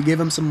love. We gave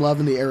him some love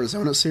in the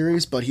Arizona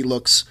series, but he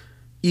looks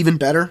even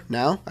better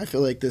now. I feel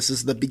like this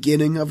is the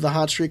beginning of the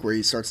hot streak where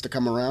he starts to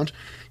come around.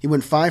 He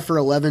went 5 for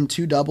 11,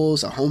 2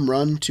 doubles, a home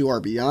run, 2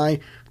 RBI,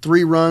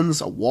 3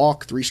 runs, a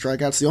walk, 3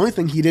 strikeouts. The only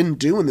thing he didn't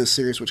do in this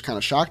series, which kind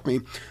of shocked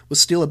me, was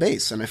steal a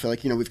base. And I feel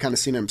like, we've kind of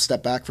seen him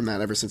step back from that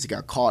ever since he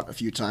got caught a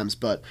few times.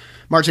 But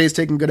Marte's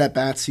taking good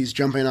at-bats. He's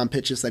jumping on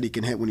pitches that he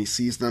can hit when he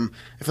sees them.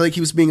 I feel like he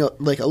was being a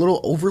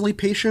little overly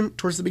patient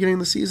towards the beginning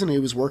of the season. He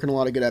was working a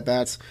lot of good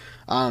at-bats.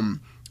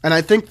 And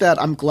I think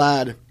that I'm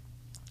glad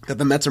that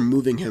the Mets are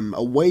moving him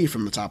away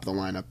from the top of the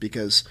lineup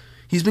because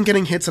he's been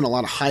getting hits in a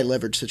lot of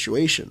high-leverage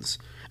situations.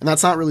 And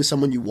that's not really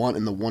someone you want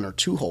in the 1 or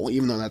 2 hole,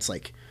 even though that's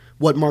like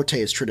what Marte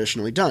has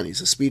traditionally done.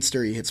 He's a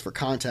speedster. He hits for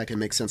contact. It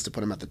makes sense to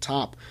put him at the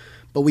top.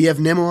 But we have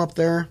Nimmo up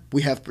there.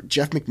 We have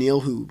Jeff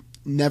McNeil, who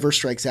never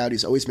strikes out.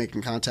 He's always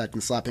making contact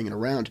and slapping it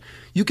around.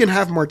 You can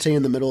have Marte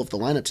in the middle of the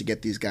lineup to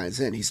get these guys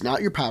in. He's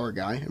not your power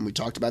guy, and we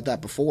talked about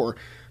that before.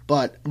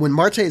 But when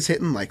Marte is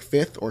hitting like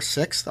 5th or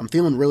 6th, I'm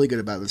feeling really good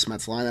about this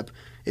Mets lineup.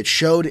 It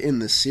showed in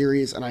this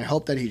series, and I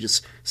hope that he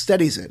just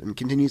steadies it and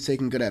continues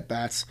taking good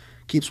at-bats,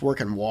 keeps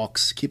working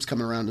walks, keeps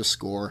coming around to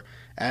score.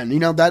 And,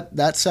 that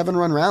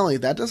 7-run rally,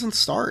 that doesn't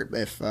start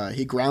if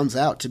he grounds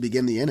out to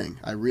begin the inning.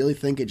 I really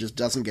think it just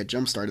doesn't get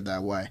jump-started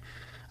that way.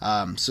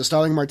 So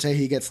Starling Marte,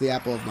 he gets the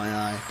apple of my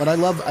eye. But I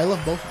love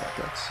both of our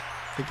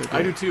picks.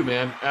 I do too,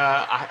 man.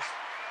 I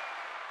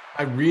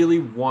really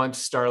want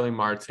Starling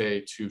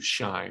Marte to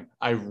shine.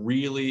 I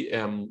really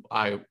am.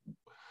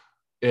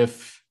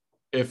 If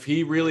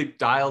he really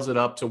dials it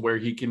up to where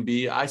he can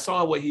be, I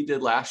saw what he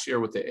did last year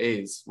with the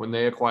A's when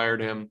they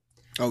acquired him.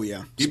 Oh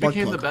yeah, he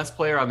became the best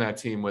player on that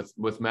team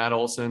with Matt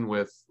Olson,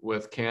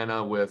 with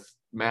Canna, with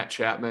Matt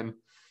Chapman.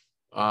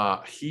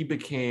 He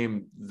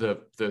became the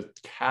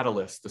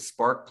catalyst, the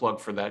spark plug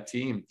for that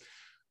team,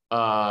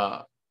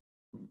 kind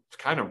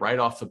of right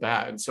off the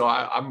bat. And so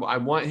I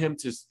want him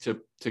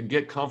to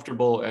get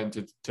comfortable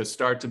and to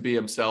start to be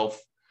himself,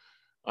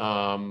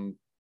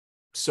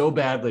 so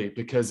badly,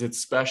 because it's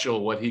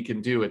special what he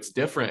can do. It's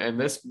different, and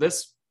this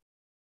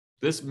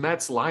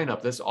Mets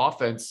lineup, this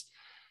offense,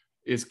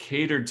 is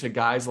catered to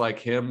guys like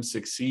him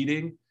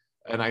succeeding.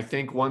 And I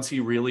think once he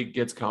really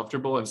gets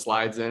comfortable and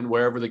slides in,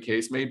 wherever the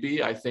case may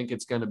be, I think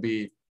it's going to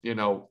be,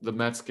 the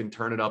Mets can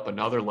turn it up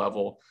another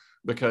level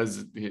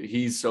because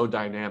he's so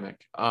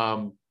dynamic.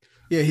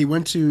 Yeah, he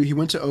went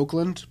to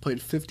Oakland,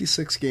 played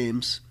 56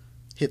 games,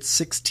 hit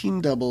 16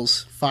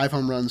 doubles, 5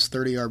 home runs,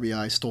 30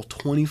 RBI, stole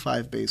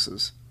 25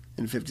 bases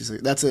in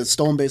 56. That's a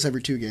stolen base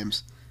every 2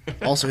 games.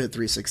 Also hit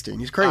 316.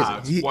 He's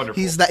crazy.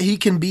 Wonderful. He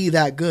can be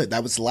that good.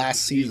 That was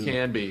last season. He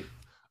can be.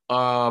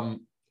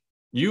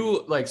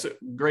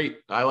 Great.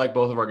 I like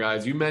both of our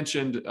guys. You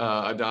mentioned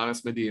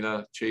Adonis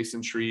Medina,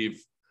 Chasen Shreve.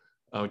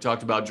 We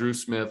talked about Drew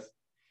Smith.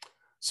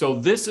 So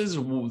this is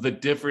the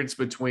difference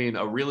between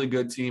a really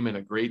good team and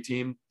a great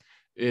team,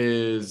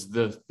 is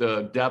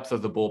the depth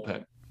of the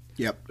bullpen.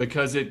 Yep.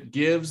 Because it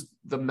gives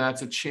the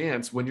Mets a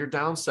chance when you're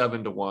down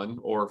 7-1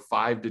 or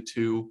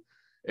 5-2,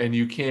 and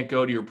you can't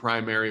go to your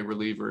primary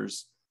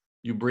relievers.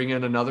 You bring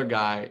in another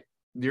guy.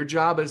 Your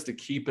job is to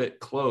keep it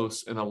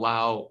close and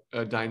allow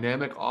a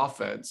dynamic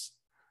offense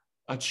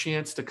a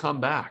chance to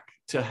come back,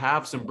 to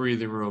have some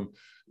breathing room.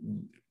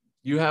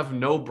 You have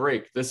no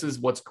break. This is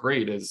what's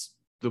great, is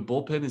the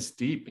bullpen is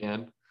deep,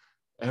 man.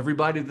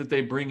 Everybody that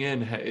they bring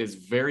in is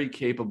very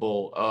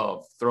capable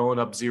of throwing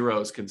up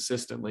zeros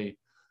consistently.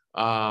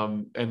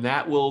 And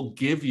that will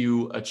give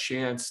you a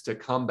chance to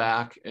come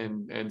back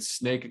and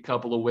snake a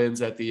couple of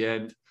wins at the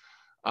end.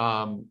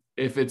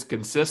 If it's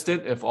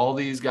consistent, if all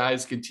these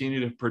guys continue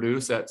to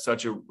produce at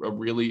such a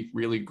really,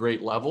 really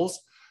great levels,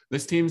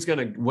 this team's going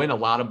to win a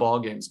lot of ball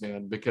games,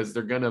 man, because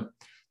they're going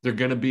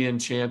to be in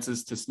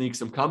chances to sneak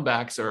some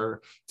comebacks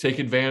or take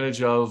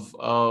advantage of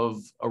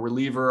a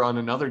reliever on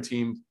another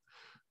team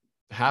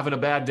having a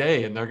bad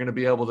day, and they're going to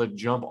be able to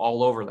jump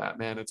all over that,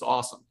 man. It's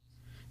awesome.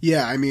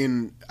 Yeah, I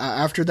mean,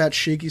 after that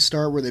shaky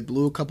start where they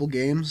blew a couple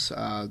games,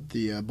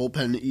 the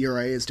bullpen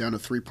ERA is down to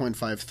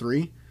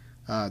 3.53.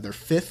 They're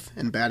 5th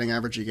in batting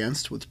average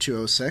against with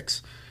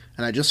 206.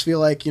 And I just feel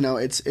like,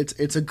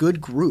 it's a good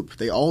group.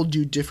 They all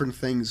do different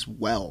things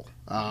well.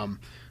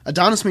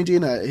 Adonis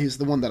Medina, he's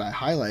the one that I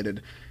highlighted.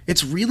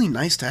 It's really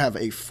nice to have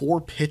a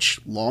 4-pitch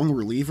long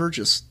reliever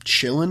just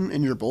chilling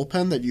in your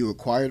bullpen that you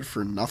acquired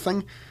for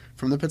nothing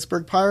from the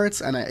Pittsburgh Pirates,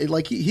 and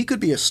he could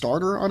be a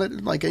starter on it,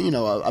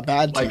 a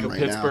bad team right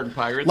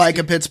now. Like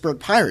a Pittsburgh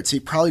Pirates. He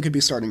probably could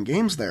be starting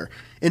games there.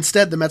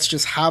 Instead, the Mets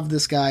just have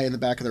this guy in the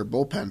back of their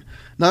bullpen.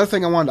 Another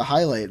thing I wanted to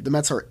highlight, the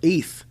Mets are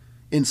 8th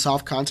in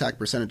soft contact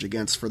percentage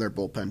against for their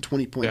bullpen,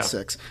 20.6.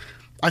 Yeah.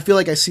 I feel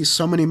like I see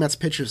so many Mets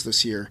pitchers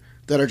this year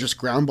that are just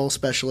ground ball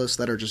specialists,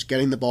 that are just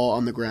getting the ball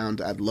on the ground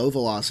at low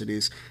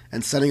velocities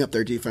and setting up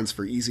their defense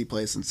for easy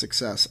plays and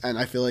success. And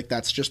I feel like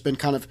that's just been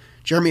kind of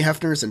Jeremy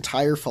Hefner's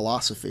entire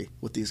philosophy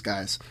with these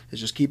guys, is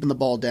just keeping the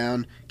ball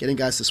down, getting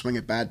guys to swing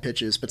at bad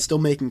pitches, but still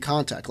making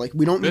contact. Like,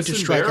 we don't need to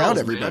strike out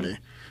everybody. Man.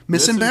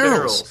 Missing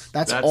barrels.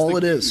 That's all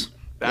it is.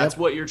 That's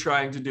what you're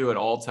trying to do at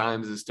all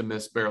times, is to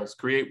miss barrels,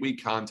 create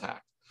weak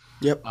contact.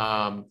 Yep.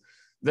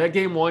 That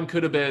game 1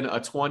 could have been a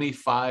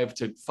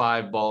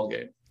 25-5 ball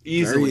game.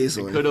 Easily. It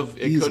could have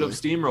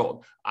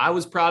steamrolled. I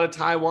was proud of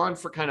Taiwan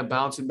for kind of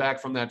bouncing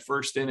back from that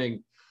first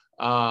inning.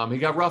 He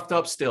got roughed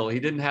up still. He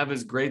didn't have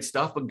his great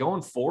stuff, but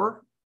going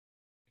 4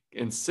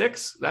 and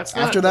 6,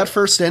 after that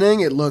first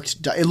inning, it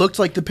looked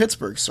like the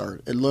Pittsburgh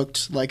start. It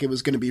looked like it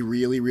was going to be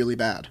really, really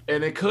bad.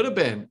 And it could have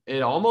been.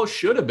 It almost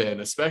should have been,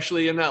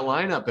 especially in that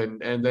lineup.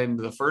 And then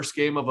the first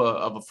game of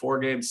a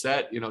 4-game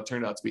set,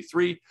 turned out to be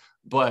 3,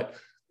 but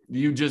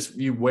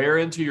you wear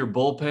into your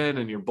bullpen,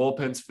 and your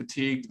bullpen's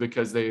fatigued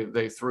because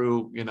they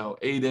threw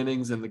 8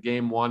 innings in the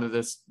game 1 of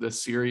this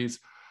series.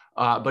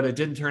 But it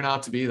didn't turn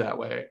out to be that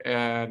way.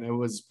 And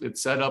it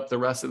set up the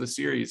rest of the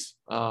series.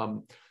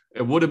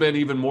 It would have been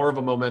even more of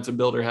a momentum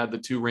builder had the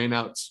 2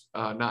 rainouts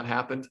not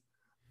happened.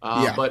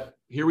 But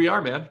here we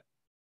are, man. I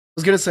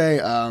was going to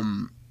say,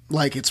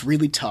 like, it's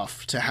really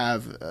tough to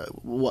have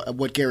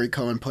what Gary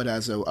Cohen put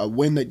as a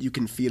win that you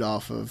can feed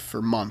off of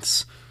for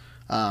months,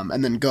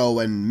 and then go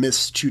and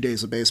miss 2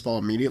 days of baseball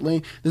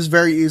immediately. This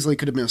very easily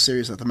could have been a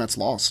series that the Mets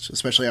lost,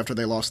 especially after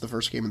they lost the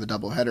first game of the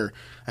doubleheader.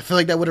 I feel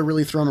like that would have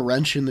really thrown a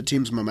wrench in the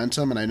team's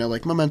momentum, and I know,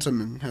 like,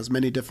 momentum has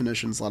many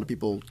definitions. A lot of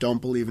people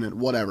don't believe in it,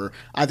 whatever.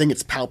 I think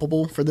it's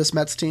palpable for this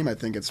Mets team. I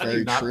think it's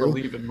very true. I do not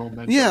believe in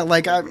momentum. Yeah,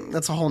 like,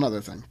 that's a whole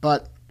other thing,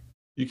 but...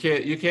 You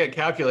can't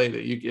calculate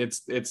it.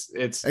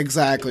 It's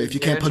exactly. If you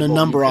can't put a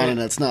number on it,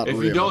 it's not real.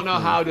 If you don't know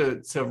how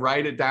to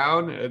write it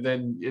down,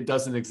 then it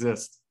doesn't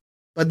exist.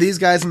 But these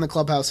guys in the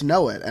clubhouse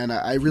know it, and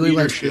I really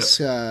like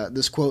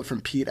this quote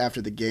from Pete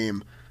after the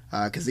game,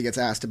 because he gets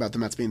asked about the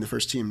Mets being the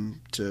first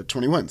team to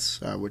 20 wins,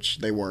 which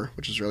they were,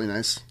 which is really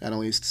nice, at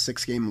least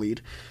 6-game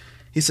lead.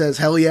 He says,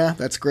 hell yeah,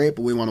 that's great,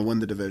 but we want to win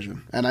the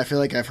division. And I feel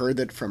like I've heard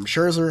that from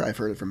Scherzer, I've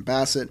heard it from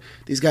Bassett.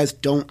 These guys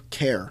don't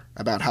care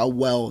about how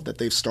well that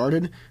they've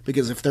started,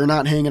 because if they're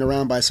not hanging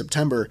around by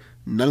September,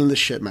 none of this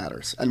shit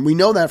matters. And we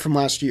know that from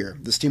last year.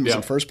 This team was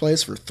in first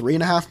place for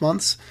 3.5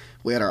 months.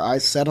 We had our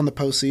eyes set on the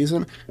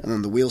postseason, and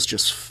then the wheels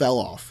just fell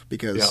off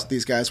because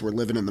these guys were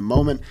living in the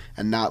moment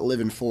and not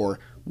living for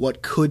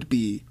what could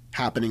be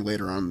happening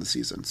later on in the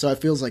season. So it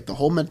feels like the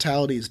whole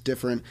mentality is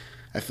different.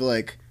 I feel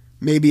like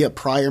maybe a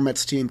prior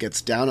Mets team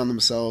gets down on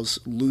themselves,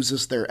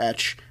 loses their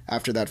etch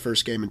after that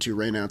first game and 2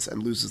 rainouts,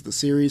 and loses the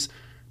series.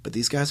 But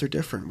these guys are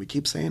different. We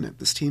keep saying it.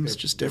 This team is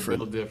just different.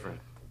 Built different.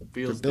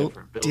 Feels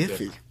different. Built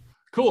different.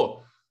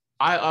 Cool.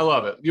 I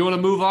love it. You want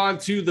to move on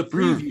to the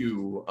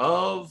preview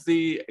of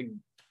the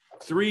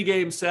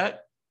 3-game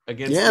set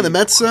against the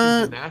Mets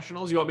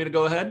Nationals? You want me to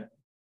go ahead?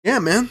 Yeah,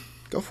 man.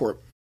 Go for it.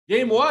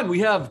 Game 1,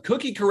 we have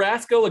Cookie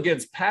Carrasco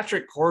against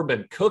Patrick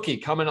Corbin. Cookie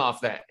coming off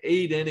that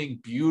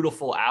 8-inning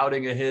beautiful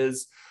outing of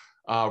his,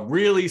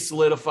 really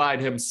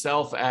solidified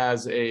himself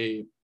as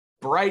a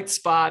bright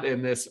spot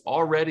in this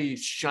already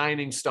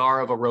shining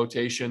star of a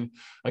rotation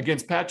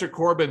against Patrick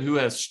Corbin, who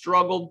has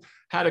struggled,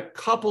 had a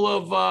couple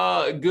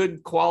of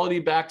good quality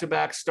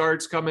back-to-back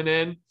starts coming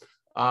in.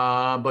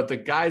 But the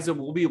guys that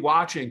we'll be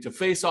watching to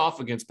face off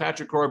against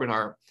Patrick Corbin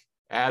are,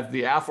 as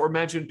the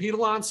aforementioned Pete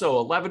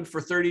Alonso, 11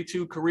 for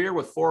 32 career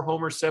with 4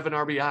 homers, 7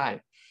 RBI.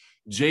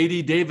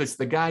 JD Davis,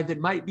 the guy that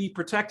might be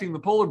protecting the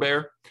polar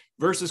bear,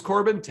 versus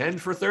Corbin, 10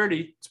 for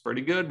 30. It's pretty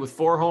good with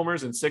 4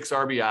 homers and 6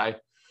 RBI.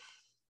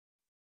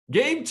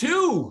 Game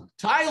 2,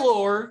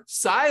 Tylor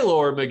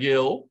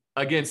McGill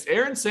against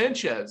Aaron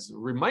Sanchez.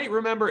 We might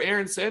remember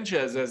Aaron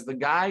Sanchez as the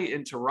guy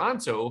in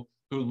Toronto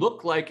who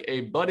looked like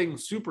a budding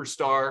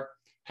superstar,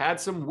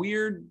 had some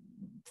weird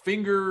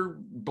finger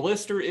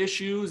blister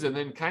issues, and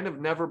then kind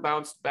of never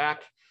bounced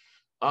back.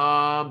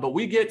 But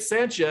we get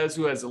Sanchez,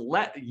 who has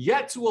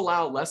yet to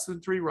allow less than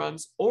 3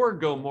 runs or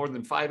go more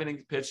than 5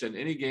 innings pitched in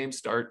any game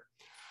start.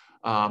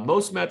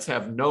 Most Mets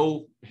have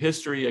no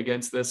history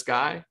against this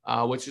guy,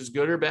 which is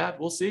good or bad.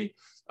 We'll see.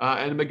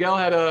 And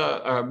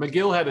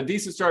McGill had a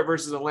decent start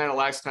versus Atlanta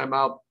last time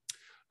out,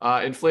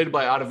 inflated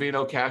by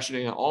Ottavino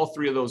cashing in all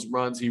 3 of those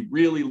runs. He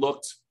really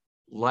looked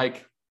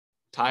like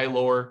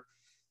Tylor.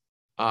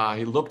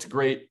 He looked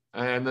great,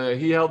 and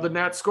he held the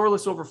Nats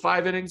scoreless over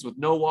 5 innings with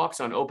no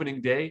walks on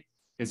opening day.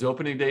 His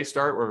opening day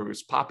start, where he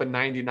was popping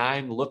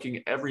 99,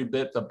 looking every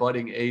bit the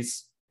budding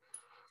ace.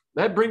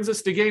 That brings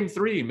us to Game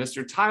 3.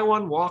 Mr.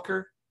 Taijuan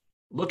Walker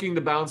looking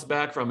to bounce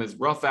back from his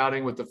rough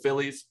outing with the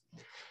Phillies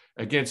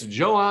against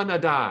Joan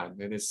Adon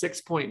in his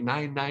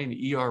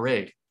 6.99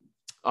 ERA.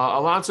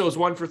 Alonso is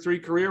 1 for 3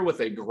 career with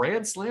a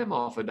grand slam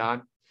off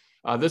Adon.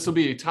 This will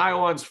be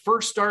Taijuan's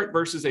first start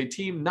versus a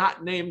team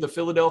not named the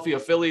Philadelphia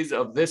Phillies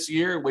of this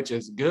year, which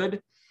is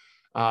good.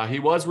 He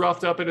was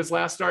roughed up in his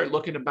last start,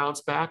 looking to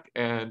bounce back,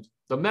 and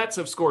the Mets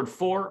have scored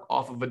 4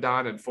 off of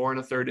Adon and 4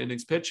 1/3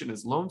 innings pitch in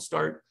his lone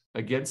start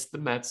against the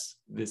Mets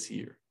this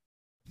year.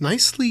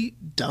 Nicely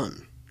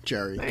done,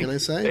 Jerry. Can I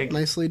say?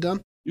 Nicely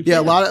done. Yeah,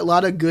 a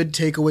lot of good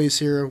takeaways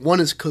here. One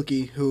is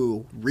Cookie,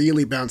 who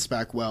really bounced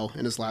back well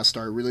in his last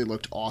start, really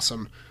looked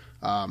awesome.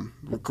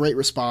 Great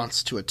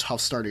response to a tough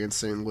start against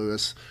St.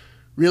 Louis.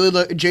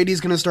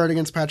 JD's going to start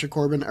against Patrick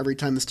Corbin every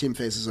time this team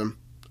faces him.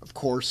 Of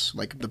course,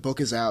 like, the book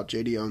is out.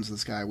 JD owns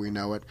this guy. We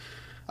know it.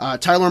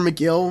 Tylor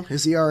McGill,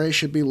 his ERA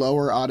should be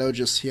lower. Otto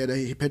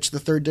he pitched the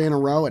 3rd day in a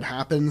row. It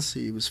happens.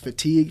 He was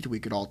fatigued. We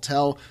could all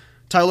tell.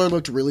 Tyler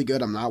looked really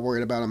good. I'm not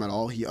worried about him at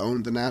all. He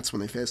owned the Nats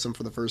when they faced him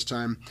for the first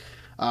time.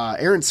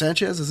 Aaron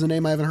Sanchez is a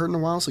name I haven't heard in a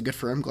while, so good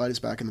for him. Glad he's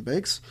back in the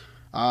bigs.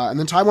 And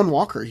then Taijuan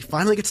Walker, he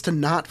finally gets to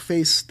not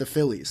face the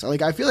Phillies.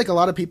 I feel like a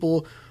lot of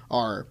people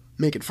are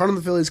making fun of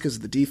the Phillies because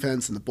of the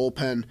defense and the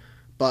bullpen,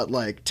 but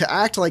to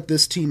act like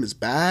this team is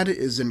bad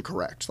is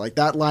incorrect.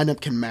 That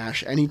lineup can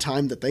mash any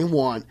time that they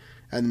want,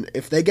 and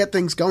if they get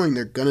things going,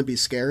 they're going to be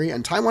scary.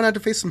 And Taijuan had to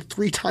face them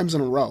 3 times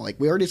in a row.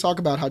 We already talked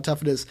about how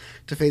tough it is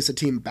to face a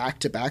team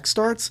back-to-back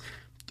starts.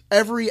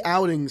 every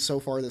outing so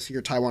far this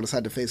year, Taijuan has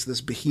had to face this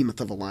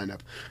behemoth of a lineup.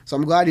 So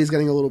I'm glad he's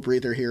getting a little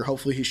breather here.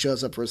 Hopefully he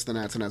shows up versus the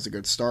Nats and has a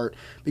good start.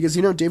 Because,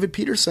 David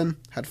Peterson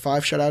had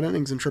 5 shutout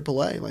innings in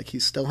AAA. Like,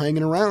 he's still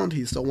hanging around.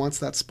 He still wants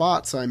that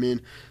spot. So, I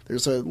mean,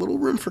 there's a little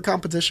room for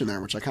competition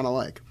there, which I kind of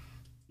like.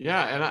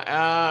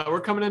 Yeah, and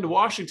we're coming into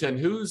Washington.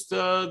 Who's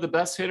the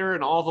best hitter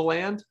in all the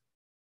land?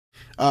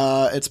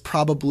 It's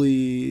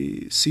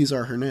probably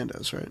Cesar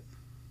Hernandez, right?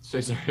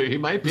 He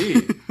might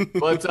be,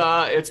 but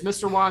it's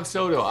Mr. Juan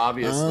Soto,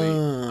 obviously.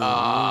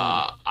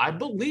 I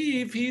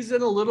believe he's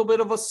in a little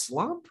bit of a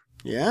slump.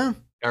 Yeah.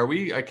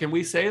 Can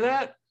we say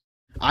that?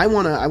 I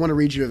wanna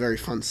read you a very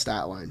fun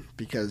stat line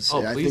because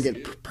I think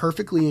it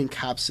perfectly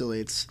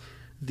encapsulates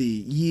the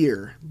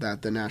year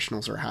that the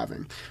Nationals are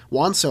having.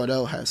 Juan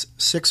Soto has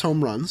 6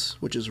 home runs,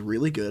 which is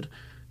really good.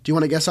 Do you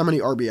want to guess how many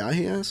RBI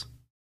he has?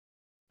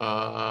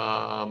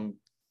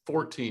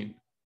 14.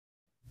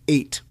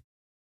 8.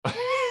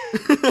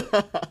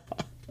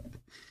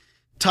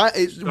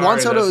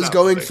 Juan Soto is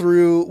going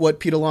through what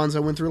Pete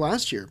Alonso went through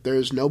last year.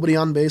 There's nobody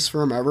on base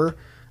for him ever.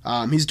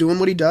 He's doing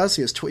what he does.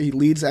 He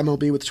leads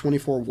MLB with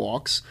 24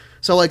 walks.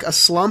 So, like, a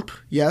slump,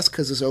 yes,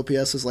 because his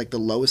OPS is, like, the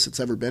lowest it's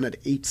ever been at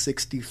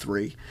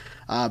 863.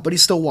 But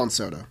he's still Juan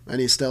Soto, and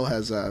he still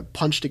has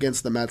punched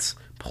against the Mets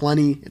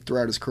plenty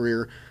throughout his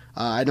career.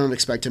 I don't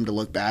expect him to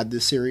look bad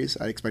this series.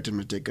 I expect him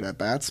to take good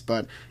at-bats.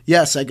 But,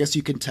 yes, I guess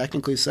you can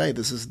technically say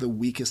this is the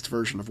weakest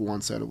version of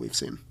Juan Soto we've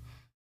seen.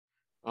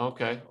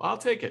 Okay, well, I'll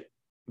take it.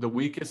 The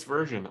weakest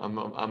version.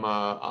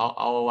 I'll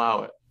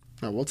allow it.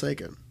 No, we'll take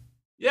it.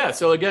 Yeah.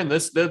 So again, the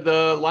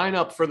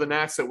lineup for the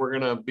Nats that we're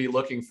gonna be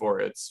looking for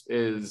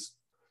is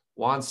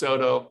Juan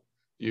Soto.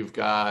 You've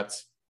got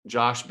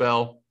Josh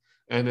Bell,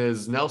 and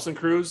is Nelson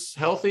Cruz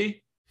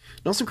healthy?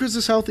 Nelson Cruz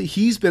is healthy.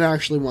 He's been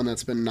actually one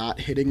that's been not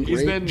hitting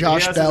great.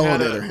 Josh Bell, on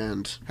the other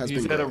hand,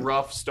 he's had a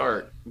rough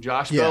start.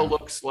 Josh Bell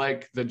looks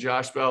like the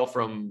Josh Bell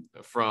from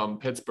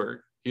Pittsburgh.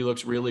 He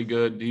looks really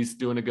good. He's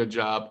doing a good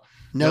job.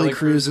 Nelly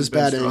Cruz is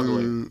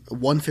batting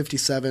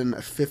 157,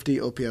 a 50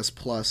 OPS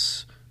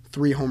plus,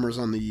 3 homers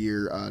on the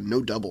year,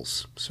 no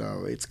doubles.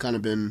 So it's kind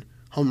of been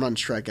home run,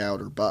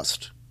 strikeout, or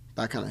bust.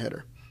 That kind of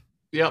hitter.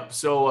 Yep.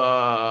 So,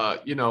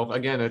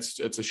 again, it's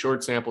a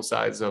short sample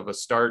size of a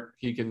start.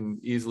 He can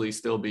easily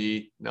still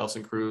be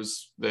Nelson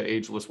Cruz, the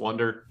ageless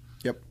wonder.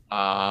 Yep.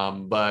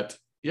 But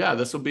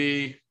yeah,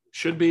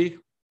 should be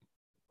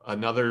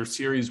another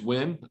series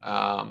win.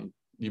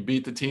 You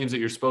beat the teams that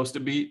you're supposed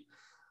to beat.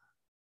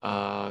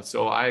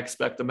 So I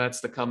expect the Mets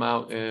to come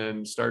out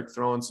and start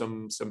throwing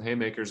some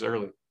haymakers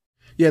early.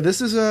 Yeah,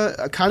 this is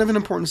a kind of an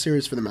important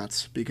series for the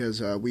Mets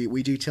because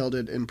we detailed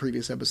it in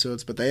previous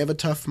episodes, but they have a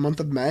tough month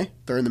of May.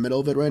 They're in the middle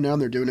of it right now,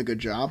 and they're doing a good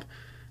job.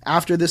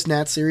 After this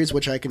Nats series,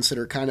 which I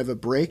consider kind of a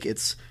break,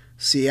 it's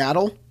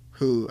Seattle,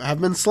 who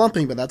have been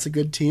slumping, but that's a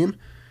good team.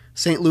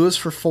 St. Louis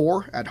for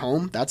 4 at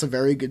home. That's a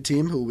very good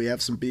team who we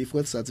have some beef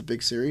with, so that's a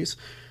big series.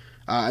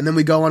 And then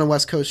we go on a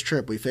West Coast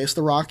trip. We face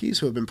the Rockies,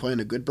 who have been playing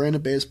a good brand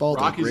of baseball.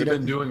 Rockies have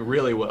been doing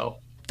really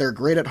well. They're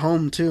great at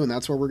home, too, and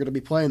that's where we're going to be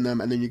playing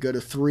them. And then you go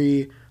to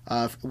 3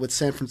 with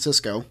San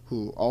Francisco,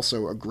 who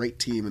also a great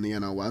team in the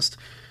NL West.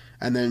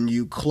 And then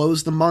you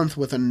close the month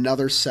with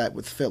another set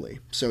with Philly.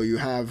 So you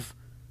have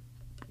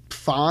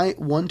 5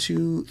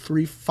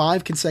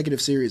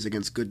 consecutive series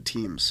against good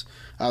teams.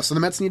 So the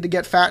Mets need to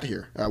get fat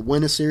here.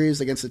 Win a series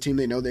against a team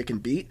they know they can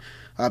beat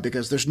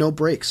because there's no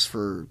breaks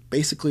for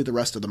basically the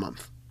rest of the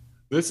month.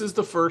 This is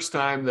the first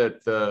time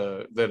that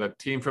a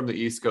team from the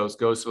East Coast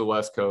goes to the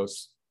West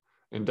Coast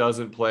and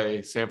doesn't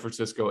play San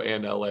Francisco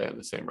and LA on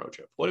the same road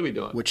trip. What are we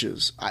doing? Which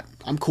is,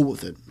 I'm cool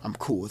with it. I'm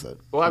cool with it.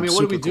 Well, I mean,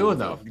 what are we doing,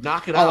 though?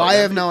 Knock it out. Oh, I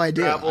have no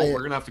idea. We're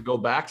going to have to go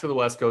back to the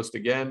West Coast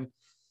again.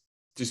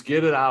 Just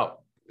get it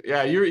out.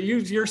 Yeah,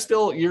 you're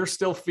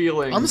still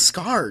feeling. I'm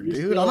scarred,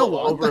 dude. I don't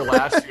want over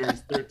last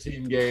year's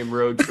 13-game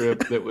road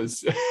trip that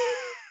was.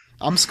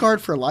 I'm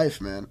scarred for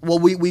life, man. Well,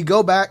 we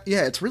go back.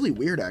 Yeah, it's really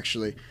weird,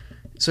 actually.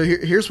 So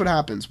here's what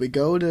happens. We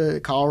go to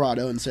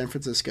Colorado and San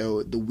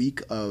Francisco the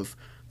week of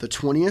the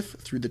 20th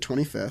through the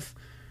 25th.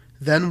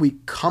 Then we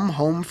come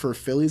home for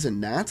Phillies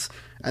and Nats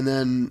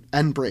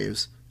and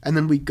Braves. And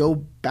then we go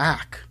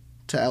back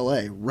to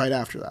LA right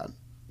after that.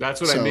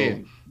 That's what I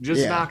mean.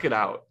 Just knock it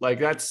out. Like,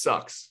 that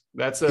sucks.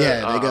 That's they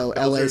go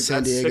LA,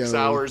 San Diego. 6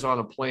 hours on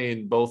a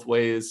plane both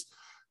ways,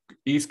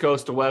 East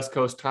Coast to West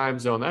Coast time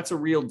zone. That's a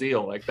real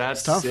deal. Like,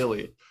 that's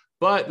silly.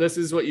 But this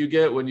is what you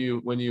get when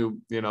you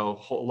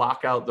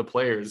lock out the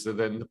players, and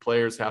then the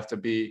players have to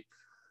be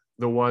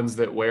the ones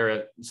that wear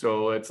it.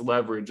 So it's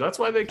leverage. That's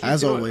why they keep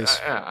as doing always.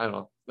 I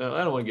don't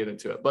want to get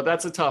into it, but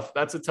that's a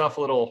tough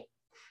little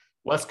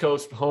West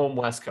Coast home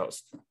West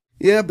Coast.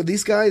 Yeah, but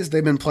these guys,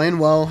 they've been playing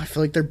well. I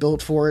feel like they're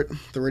built for it.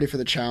 They're ready for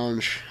the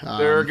challenge.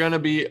 They're going to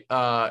be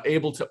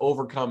able to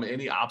overcome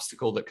any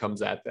obstacle that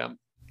comes at them.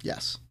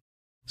 Yes.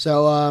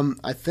 So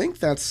I think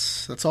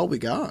that's all we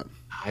got.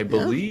 I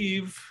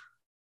believe.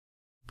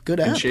 Good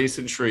app. And Chase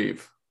and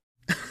Shreve.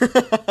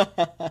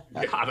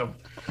 Got him.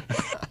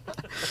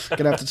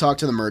 Gonna have to talk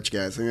to the merch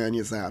guys. I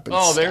need that.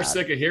 Oh, they're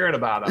sick of hearing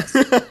about us.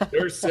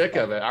 They're sick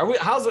of it. Are we?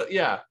 How's it?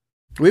 Yeah.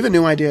 We have a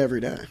new idea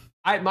every day.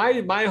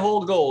 My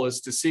whole goal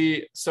is to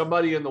see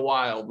somebody in the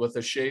wild with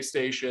a Shea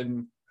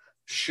Station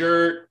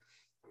shirt,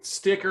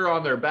 sticker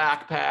on their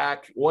backpack,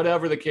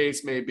 whatever the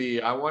case may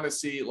be. I want to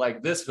see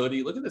like this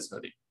hoodie. Look at this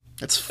hoodie.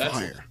 That's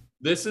fire.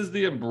 This is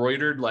the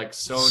embroidered, like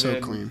sewn So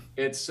in. clean.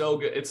 It's so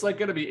good. It's like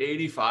going to be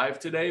 85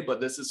 today, but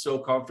this is so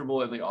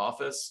comfortable in the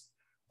office.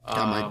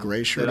 Got my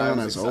gray shirt that I on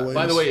was as excited. always.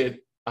 By the way,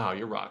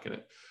 you're rocking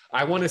it.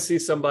 I want to see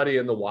somebody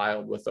in the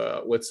wild with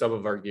some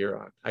of our gear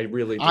on. I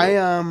really do.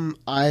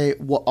 I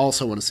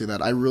also want to see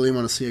that. I really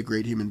want to see a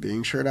Great Human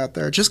Being shirt out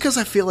there, just because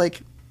I feel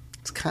like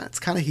it's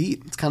kind of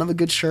heat. It's kind of a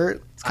good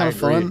shirt. It's kind of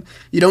fun.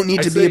 You don't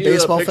need to be a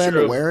baseball fan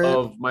to wear it.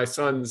 Of my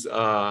son's,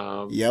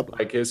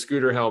 like his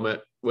scooter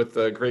helmet with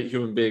the Great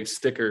Human Being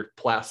sticker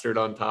plastered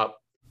on top.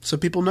 So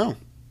people know.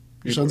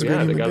 Your son's a great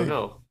human they gotta being.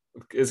 know.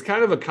 It's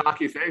kind of a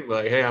cocky thing,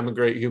 like, hey, I'm a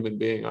great human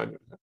being.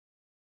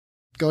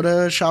 Go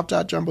to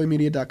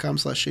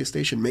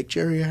shop.jumblymedia.com/ShayStation. Make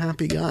Jerry a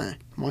happy guy.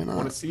 Why I want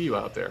to not? see you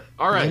out there.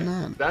 All right,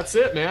 not? that's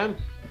it, man.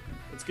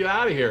 Let's get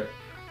out of here.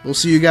 We'll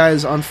see you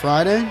guys on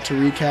Friday to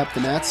recap the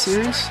Nats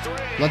series.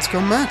 Let's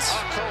go Mets.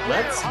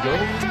 Let's go.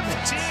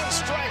 15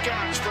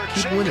 strikeouts for Keep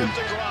Jacob winning.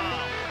 deGrom.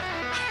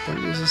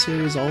 Don't lose the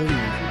series all year.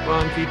 Well,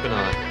 I'm keeping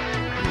on.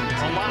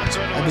 Alonso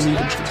to I his believe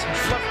in left, Chase.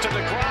 flip to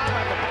DeGrom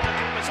at the bottom.